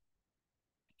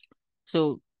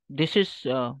 So this is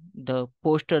the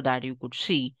poster that you could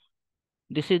see.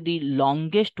 This is the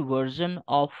longest version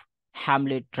of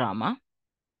Hamlet drama,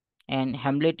 and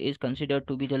Hamlet is considered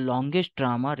to be the longest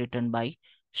drama written by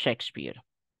Shakespeare.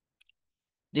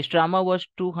 This drama was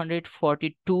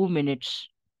 242 minutes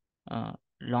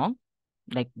long.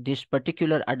 Like this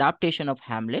particular adaptation of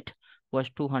Hamlet was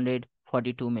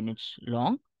 242 minutes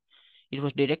long. It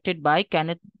was directed by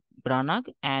Kenneth Branagh,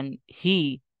 and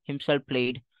he himself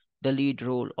played the lead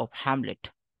role of Hamlet.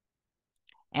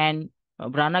 And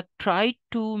Branagh tried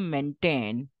to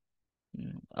maintain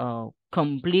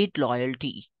complete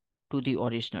loyalty to the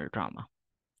original drama.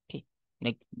 Okay,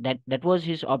 like that was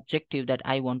his objective, that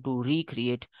I want to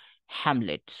recreate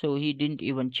Hamlet. So he didn't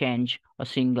even change a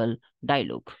single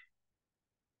dialogue.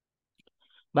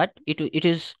 But it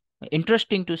is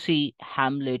interesting to see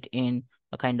Hamlet in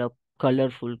a kind of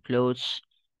colorful clothes.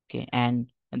 Okay, and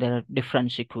there are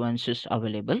different sequences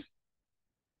available.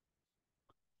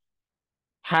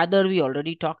 Hadar we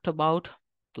already talked about,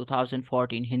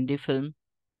 2014 Hindi film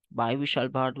by Vishal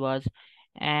Bhardwaj,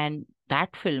 and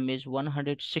that film is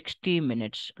 160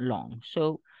 minutes long.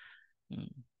 So, mm,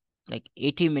 like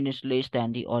 80 minutes less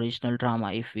than the original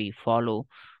drama if we follow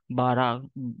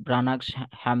Branagh's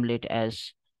Hamlet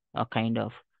as a kind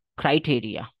of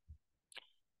criteria.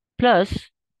 Plus,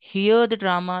 here the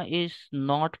drama is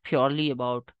not purely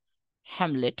about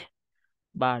Hamlet,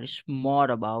 but it's more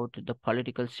about the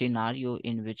political scenario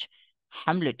in which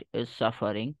Hamlet is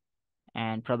suffering,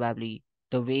 and probably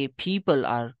the way people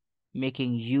are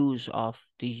making use of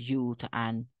the youth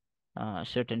and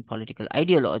certain political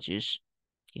ideologies.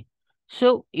 Okay.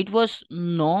 So it was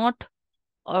not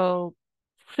a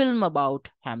film about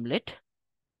Hamlet,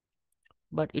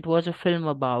 but it was a film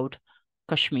about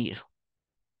Kashmir.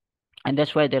 And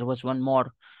that's why there was one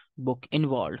more book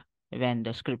involved when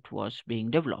the script was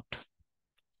being developed.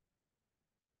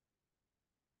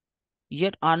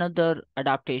 Yet another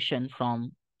adaptation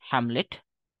from Hamlet,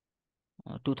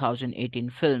 2018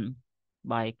 film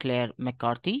by Claire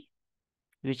McCarthy,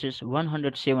 which is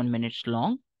 107 minutes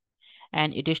long,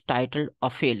 and it is titled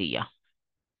Ophelia.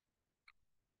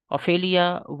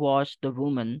 Ophelia was the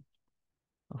woman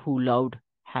who loved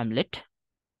Hamlet,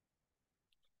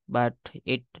 but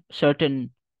at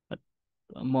certain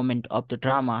moment of the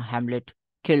drama, Hamlet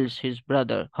kills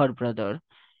her brother,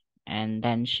 and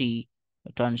then she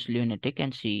turns lunatic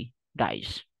and she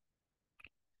dies.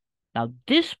 Now,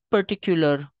 this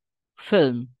particular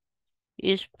film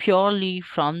is purely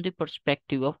from the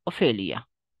perspective of Ophelia.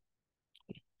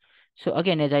 So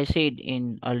again, as I said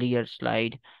in earlier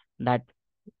slide, that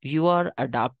you are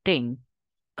adapting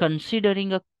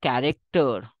considering a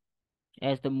character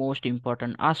as the most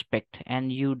important aspect,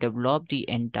 and you develop the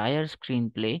entire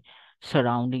screenplay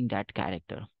surrounding that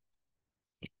character.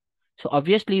 So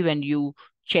obviously when you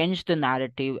change the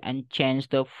narrative and change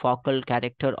the focal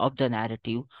character of the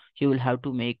narrative, you will have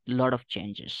to make a lot of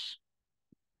changes,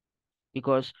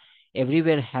 because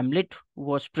everywhere Hamlet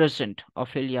was present,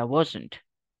 Ophelia wasn't,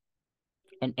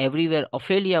 and everywhere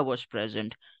Ophelia was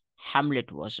present,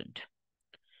 Hamlet wasn't.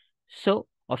 So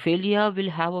Ophelia will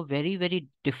have a very, very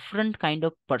different kind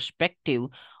of perspective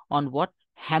on what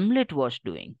Hamlet was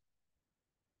doing.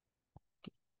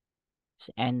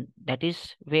 And that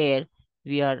is where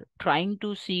we are trying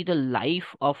to see the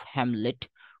life of Hamlet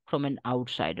from an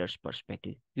outsider's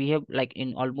perspective. We have, like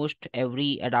in almost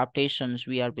every adaptations,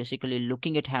 we are basically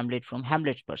looking at Hamlet from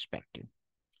Hamlet's perspective.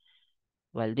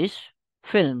 While this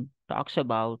film talks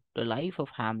about the life of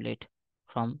Hamlet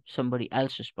from somebody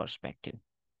else's perspective.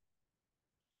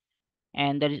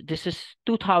 And this is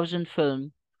 2000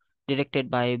 film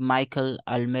directed by Michael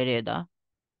Almereda,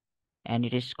 and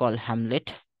it is called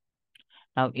Hamlet.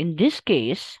 Now, in this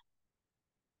case,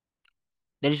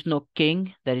 there is no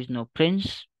king, there is no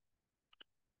prince,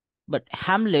 but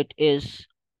Hamlet is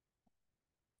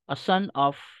a son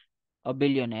of a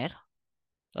billionaire,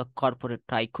 a corporate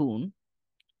tycoon,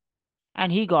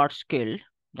 and he got skilled.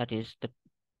 That is, the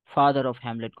father of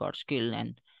Hamlet got skilled,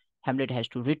 and Hamlet has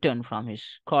to return from his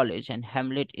college, and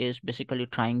Hamlet is basically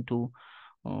trying to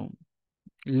um,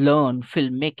 learn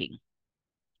filmmaking.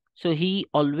 So he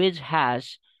always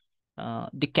has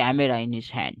the camera in his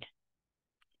hand.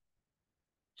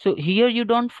 So here you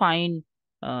don't find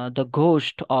the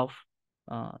ghost of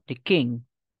the king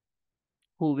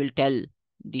who will tell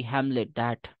the Hamlet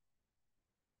that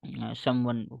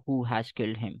someone who has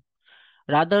killed him.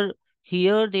 Rather,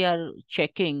 here they are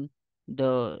checking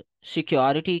the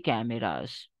security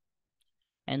cameras,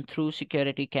 and through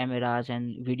security cameras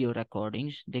and video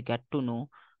recordings, they get to know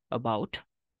about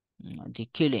the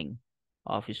killing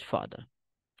of his father.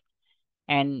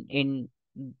 And in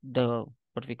the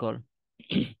what we call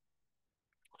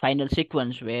final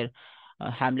sequence where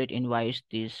Hamlet invites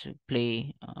this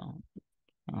play,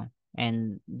 uh,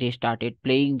 and they started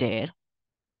playing there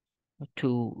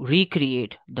to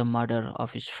recreate the murder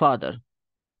of his father.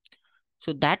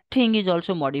 So that thing is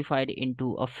also modified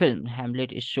into a film.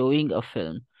 Hamlet is showing a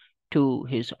film to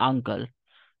his uncle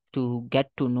to get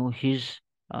to know his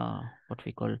what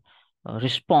we call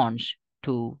response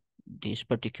to this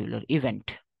particular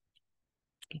event.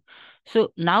 Okay.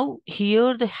 So now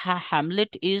here the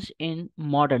Hamlet is in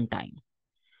modern time.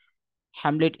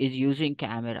 Hamlet is using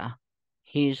camera.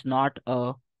 He is not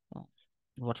a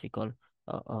what we call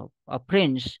a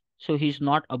prince, so he's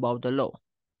not above the law.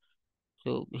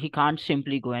 So he can't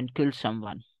simply go and kill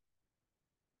someone.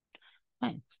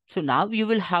 Right. So now you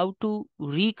will have to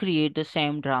recreate the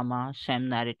same drama, same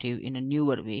narrative in a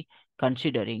newer way,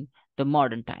 considering the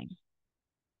modern time.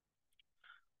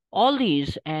 All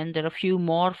these, and there are a few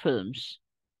more films,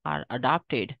 are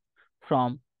adapted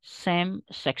from same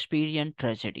Shakespearean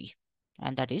tragedy,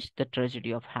 and that is the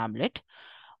tragedy of Hamlet,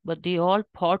 but they all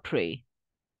portray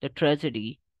the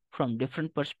tragedy from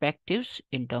different perspectives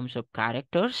in terms of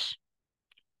characters,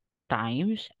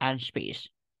 times, and space.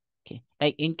 Okay,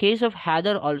 like in case of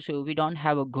Heather, also we don't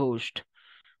have a ghost.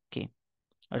 Okay,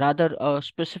 rather a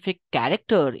specific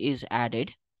character is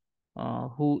added,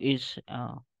 who is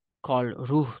called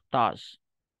Ruh Taz.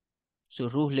 So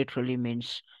Ruh literally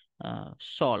means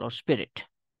soul or spirit,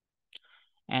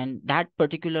 and that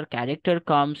particular character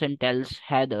comes and tells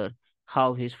Heather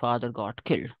how his father got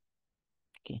killed.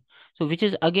 Okay, so which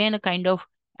is again a kind of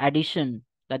addition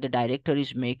that the director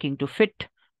is making to fit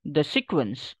the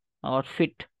sequence or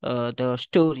fit the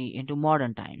story into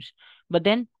modern times. But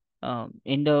then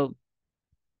in the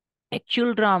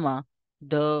actual drama,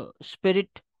 the spirit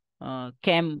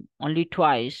came only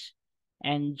twice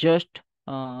and just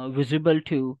visible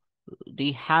to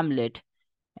the Hamlet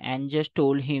and just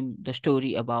told him the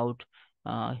story about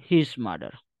his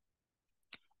murder.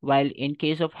 While in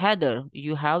case of Heather,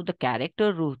 you have the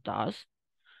character Ruhtas.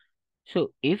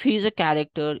 So if he's a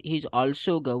character, he's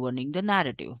also governing the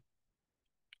narrative.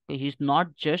 He's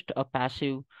not just a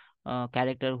passive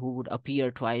character who would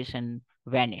appear twice and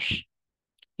vanish.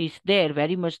 He's there,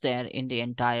 very much there in the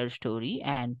entire story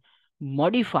and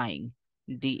modifying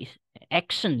the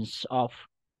actions of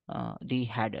the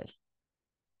header.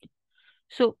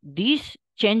 So these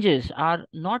changes are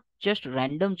not just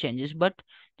random changes, but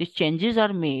these changes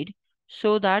are made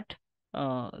so that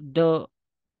the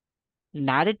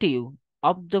narrative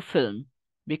of the film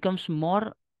becomes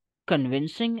more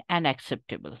convincing and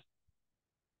acceptable.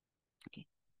 Okay.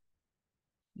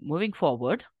 Moving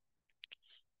forward,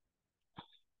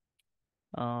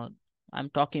 uh, I'm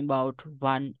talking about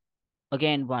one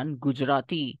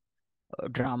Gujarati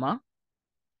drama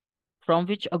from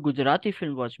which a Gujarati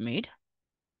film was made,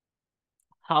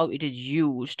 how it is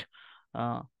used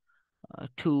uh,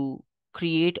 to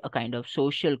create a kind of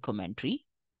social commentary.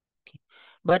 Okay.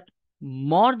 But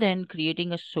more than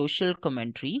creating a social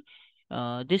commentary,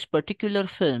 this particular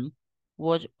film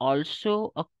was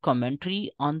also a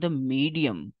commentary on the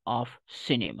medium of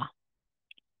cinema.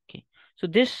 Okay. So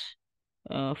this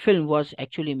film was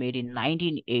actually made in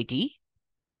 1980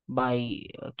 by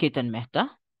Ketan Mehta.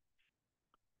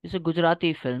 It's a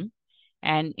Gujarati film,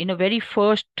 and in a very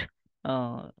first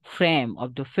frame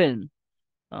of the film,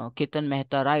 Ketan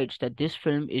Mehta writes that this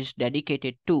film is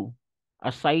dedicated to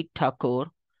Asai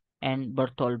Thakur and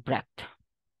Bertolt Brecht.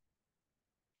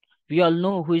 We all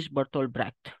know who is Bertolt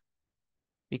Brecht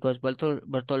because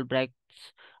Bertolt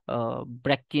Brecht's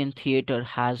Brechtian theater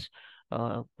has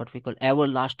what we call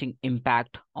everlasting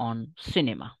impact on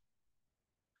cinema.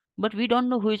 But we don't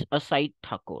know who is Asai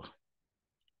Thakur.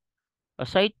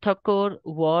 Asai Thakur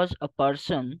was a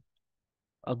person,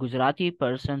 a Gujarati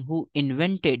person who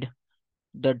invented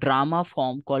the drama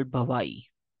form called Bhavai,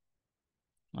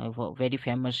 a very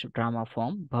famous drama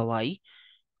form, Bhavai.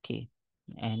 Okay,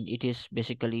 and it is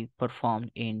basically performed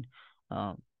in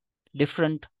uh,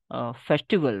 different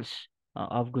festivals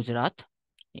of Gujarat.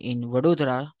 In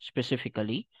Vadodara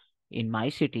specifically, in my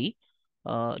city,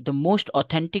 the most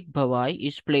authentic Bhavai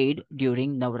is played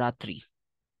during Navratri.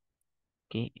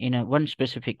 Okay, in one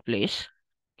specific place.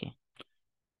 Okay,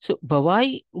 so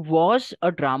Bhavai was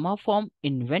a drama form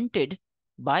invented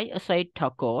by Asai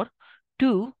Thakur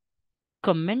to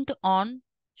comment on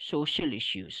social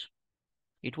issues.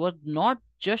 It was not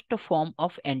just a form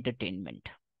of entertainment.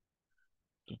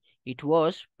 It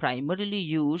was primarily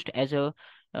used as a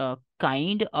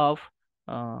kind of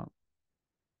uh,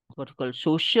 what we call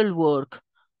social work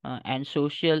and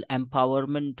social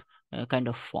empowerment kind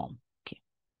of form. Okay.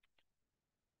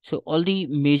 So all the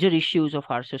major issues of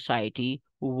our society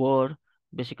were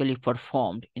basically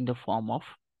performed in the form of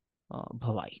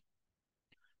Bhavai.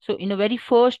 So in a very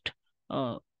first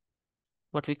uh,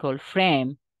 what we call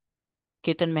frame,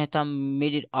 Ketan Mehta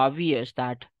made it obvious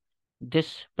that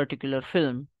this particular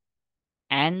film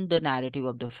and the narrative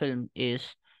of the film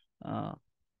is uh,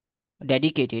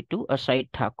 dedicated to Asai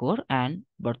Thakur and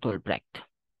Bertolt Brecht.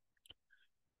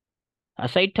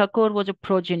 Asai Thakur was a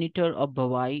progenitor of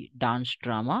Bhavai dance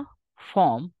drama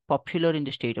form popular in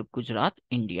the state of Gujarat,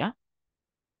 India.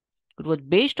 It was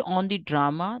based on the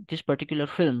drama, this particular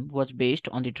film was based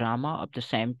on the drama of the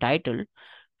same title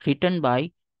written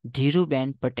by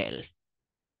Dhiruben Patel.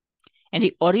 And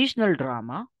the original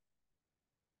drama,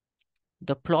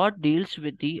 the plot deals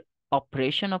with the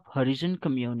oppression of Harijan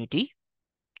community,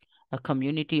 a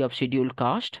community of scheduled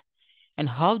caste, and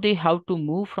how they have to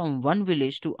move from one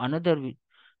village to another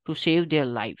to save their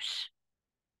lives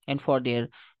and for their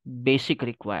basic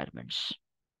requirements.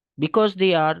 Because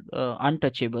they are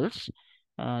untouchables,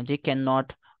 they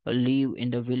cannot live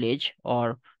in the village,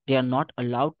 or they are not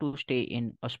allowed to stay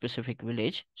in a specific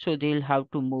village. So they'll have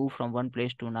to move from one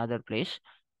place to another place,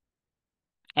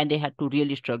 and they had to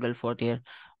really struggle for their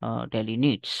daily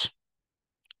needs.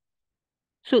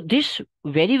 So this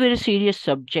very, very serious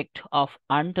subject of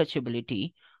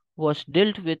untouchability was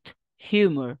dealt with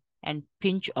humor and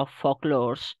pinch of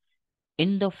folklores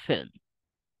in the film.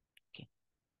 Okay.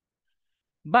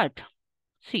 But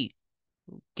see,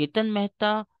 Ketan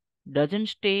Mehta doesn't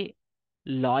stay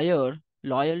loyal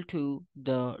to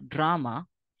the drama,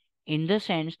 in the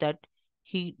sense that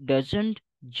he doesn't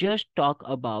just talk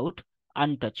about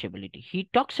untouchability. He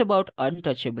talks about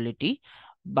untouchability,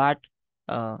 but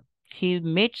uh, he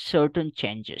made certain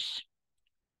changes.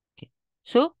 Okay.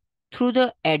 So, through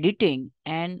the editing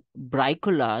and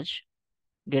bricolage,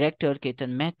 director Ketan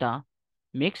Mehta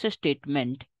makes a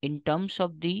statement in terms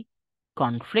of the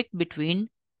conflict between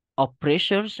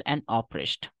oppressors and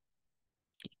oppressed.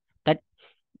 That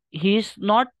he is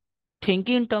not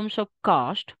thinking in terms of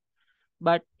caste,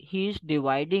 but he is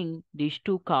dividing these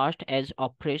two castes as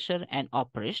oppressor and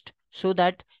oppressed, so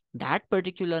that that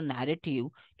particular narrative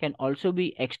can also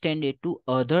be extended to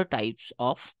other types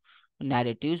of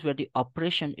narratives where the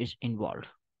oppression is involved.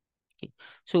 Okay.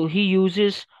 So he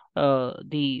uses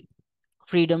the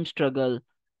freedom struggle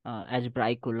as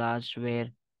bricolage, where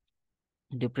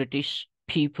the British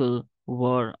people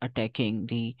were attacking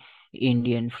the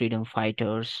Indian freedom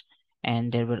fighters,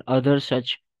 and there were other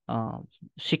such uh,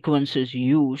 sequences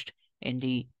used in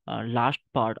the last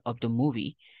part of the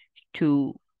movie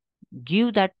to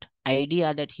give that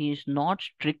idea that he is not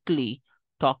strictly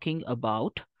talking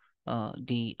about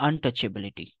the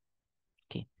untouchability.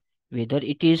 Okay, whether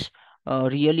it is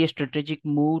really a strategic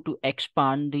move to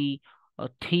expand the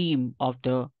theme of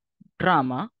the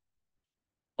drama,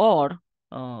 or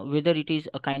whether it is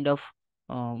a kind of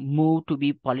move to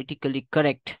be politically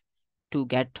correct to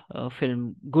get a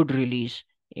film good release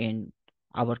in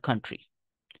our country.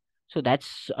 So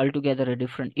that's altogether a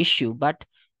different issue. But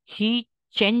he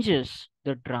changes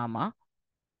the drama,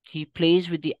 he plays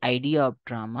with the idea of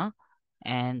drama,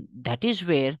 and that is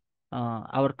where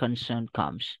our concern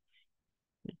comes.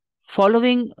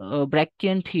 Following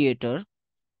Brechtian theater,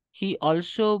 he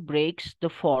also breaks the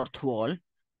fourth wall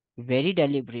very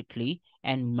deliberately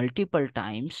and multiple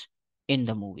times in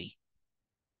the movie.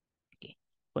 Okay.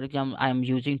 For example, I am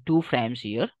using two frames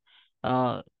here.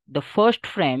 The first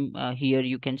frame here,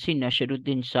 you can see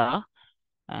Nasruddin Shah,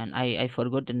 and I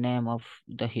forgot the name of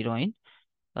the heroine.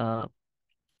 Uh,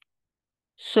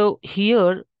 so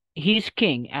here he is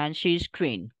king and she is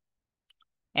queen,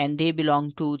 and they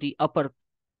belong to the upper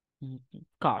mm,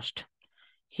 caste.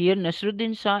 Here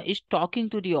Nasruddin Shah is talking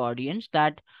to the audience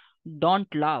that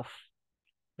don't laugh.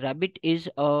 Rabbit is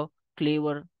a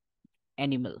clever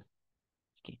animal.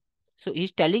 Okay. So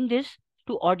he's telling this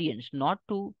to audience, not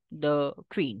to the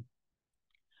queen.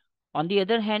 On the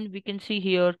other hand, we can see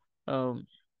here um,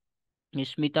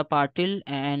 Smita Patil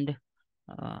and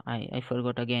I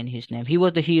forgot again his name. He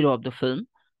was the hero of the film.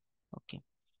 Okay.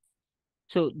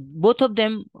 So both of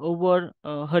them were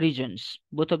Harijans.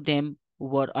 Both of them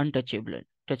were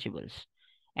touchables.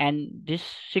 And this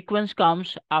sequence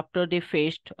comes after they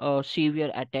faced a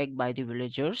severe attack by the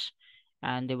villagers,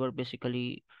 and they were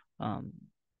basically um,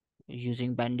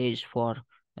 using bandage for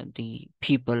the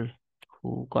people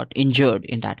who got injured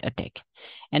in that attack.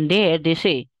 And there they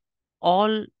say,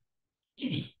 all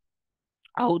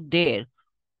out there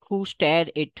who stare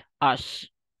at us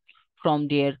from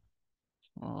their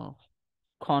uh,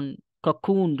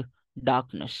 cocooned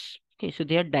darkness. Okay, so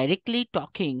they are directly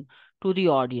talking to the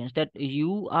audience that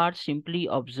you are simply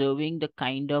observing the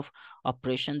kind of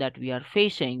oppression that we are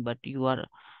facing, but you are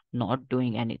not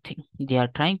doing anything. They are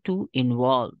trying to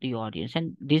involve the audience,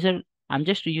 and these are, I'm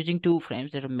just using two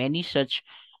frames. There are many such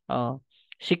uh,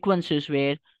 sequences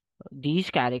where these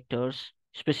characters,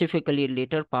 specifically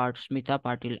later parts, Smita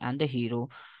Patil and the hero,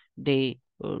 they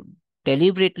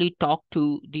deliberately talk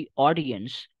to the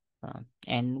audience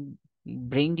and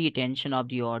bring the attention of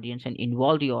the audience and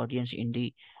involve the audience in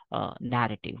the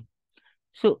narrative.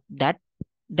 So that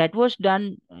was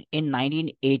done in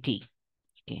 1980.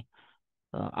 Okay.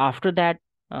 After that,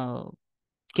 uh,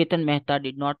 Ketan Mehta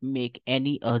did not make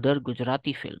any other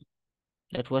Gujarati film.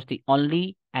 That was the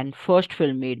only and first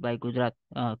film made by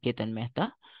Ketan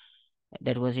Mehta,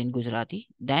 that was in Gujarati.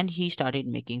 Then he started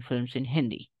making films in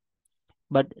Hindi.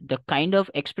 But the kind of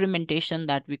experimentation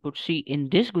that we could see in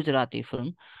this Gujarati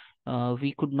film,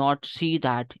 we could not see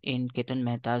that in Ketan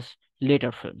Mehta's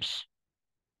later films,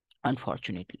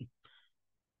 unfortunately.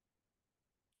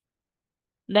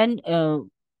 Then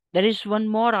there is one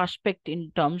more aspect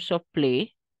in terms of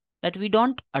play. that we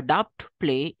don't adapt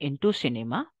play into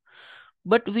cinema,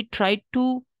 but we try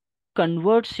to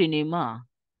convert cinema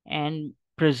and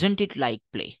present it like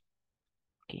play.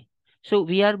 Okay. So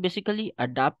we are basically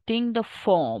adapting the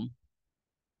form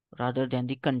rather than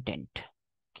the content.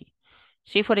 Okay.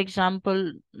 Say, for example,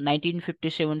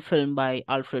 1957 film by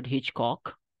Alfred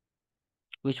Hitchcock,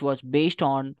 which was based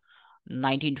on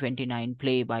 1929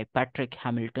 play by Patrick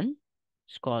Hamilton.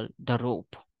 It's called The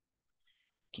Rope.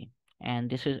 Okay. And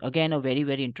this is again a very,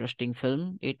 very interesting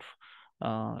film.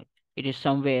 Uh, it is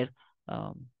somewhere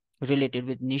um, related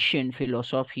with Nietzschean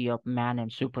philosophy of man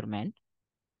and Superman.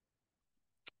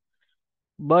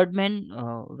 Birdman,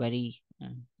 very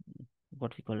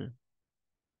what we call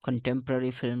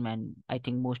contemporary film, and I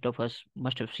think most of us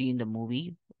must have seen the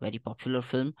movie. Very popular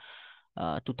film,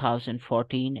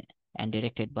 2014, and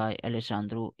directed by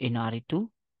Alessandro Inarritu.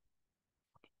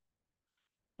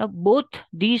 Now, both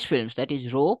these films, that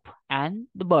is Rope and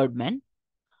The Birdman,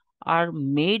 are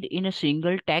made in a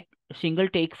single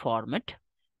take format,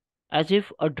 as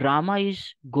if a drama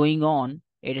is going on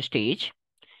at a stage,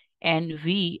 and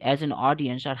we as an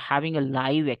audience are having a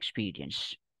live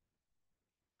experience.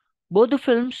 Both the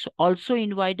films also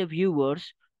invite the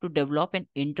viewers to develop an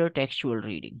intertextual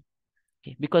reading.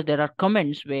 Okay, because there are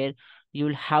comments where you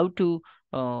will have to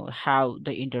have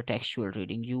the intertextual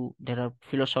reading. There are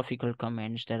philosophical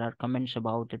comments, there are comments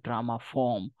about the drama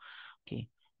form. Okay,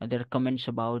 there are comments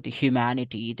about the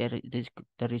humanity. There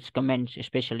is comments,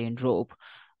 especially in Rope.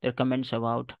 There are comments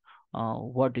about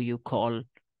what do you call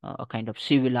a kind of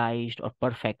civilized or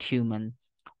perfect human.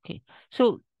 Okay,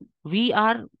 so we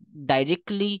are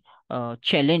directly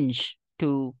challenged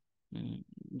to mm,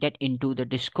 get into the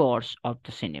discourse of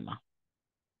the cinema.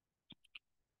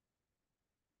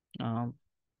 Uh,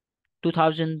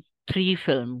 2003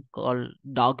 film called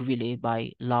Dogville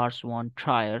by Lars von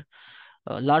Trier.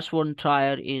 Lars von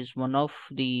Trier is one of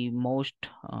the most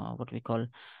what we call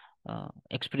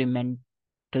experimental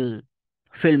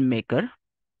filmmaker.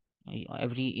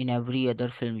 In every other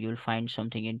film you'll find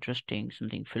something interesting,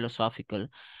 something philosophical.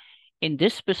 In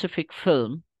this specific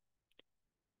film,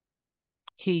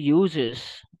 he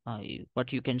uses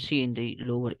what you can see in the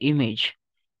lower image.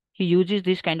 He uses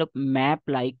this kind of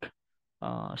map-like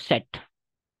set.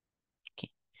 Okay.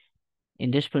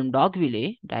 In this film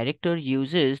Dogville, director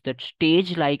uses that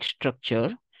stage-like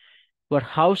structure where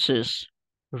houses,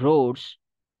 roads,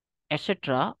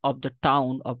 etc. of the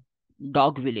town of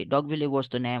Dogville. Dogville was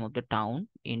the name of the town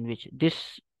in which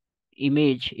this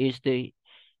image is the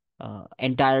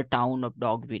entire town of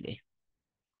Dogville.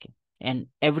 Okay. And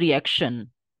every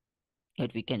action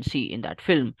that we can see in that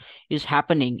film is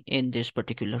happening in this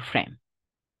particular frame.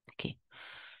 Okay.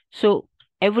 So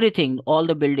everything, all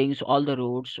the buildings, all the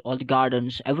roads, all the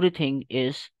gardens, everything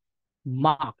is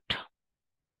marked.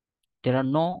 There are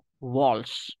no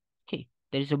walls. Okay.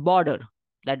 There is a border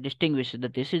that distinguishes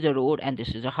that this is a road and this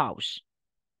is a house.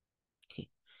 Okay.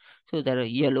 So there are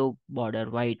yellow border,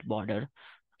 white border.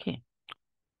 Okay.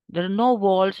 There are no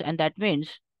walls, and that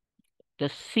means the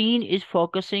scene is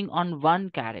focusing on one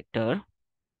character.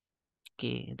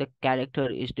 Okay. The character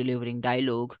is delivering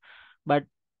dialogue, but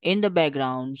in the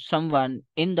background, someone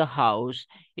in the house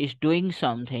is doing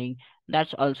something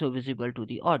that's also visible to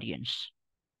the audience.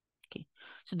 Okay.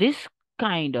 So this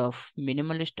kind of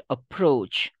minimalist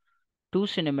approach to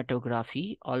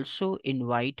cinematography also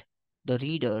invite the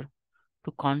reader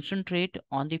to concentrate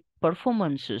on the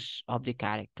performances of the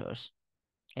characters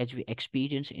as we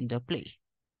experience in the play.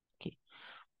 Okay.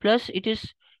 Plus, it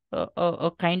is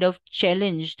a kind of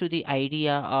challenge to the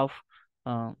idea of,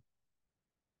 uh,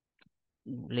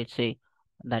 let's say,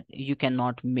 that you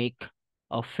cannot make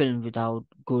a film without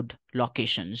good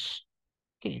locations.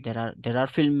 Okay, there are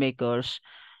filmmakers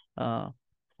uh,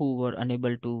 who were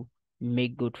unable to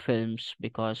make good films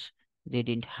because they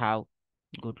didn't have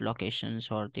good locations,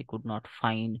 or they could not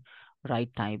find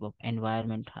right type of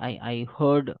environment.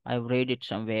 I've read it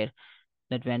somewhere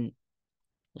that when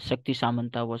Sakti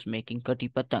Samanta was making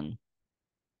Kati Patang,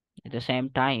 at the same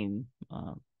time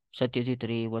Satyajit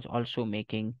Ray was also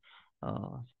making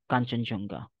uh,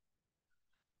 Kanchenjunga.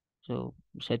 So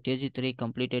Satyajit Ray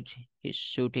completed his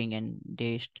shooting and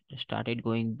they started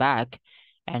going back,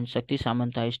 and Sakti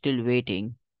Samanta is still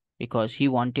waiting because he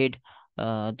wanted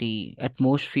the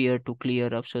atmosphere to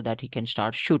clear up so that he can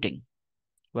start shooting.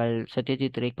 While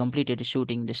Satyajit Ray completed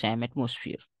shooting the same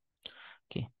atmosphere.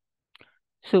 Okay,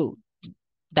 so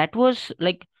that was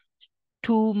like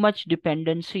too much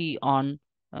dependency on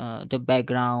the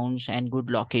backgrounds and good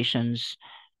locations,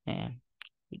 uh,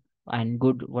 and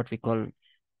good what we call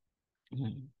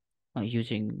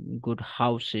using good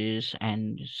houses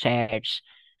and sets.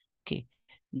 Okay,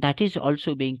 that is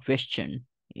also being questioned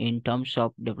in terms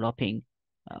of developing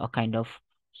a kind of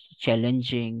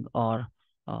challenging or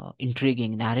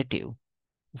intriguing narrative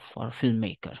for a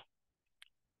filmmaker.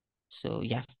 So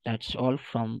yeah, that's all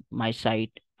from my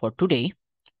side for today.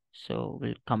 So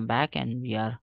we'll come back and we are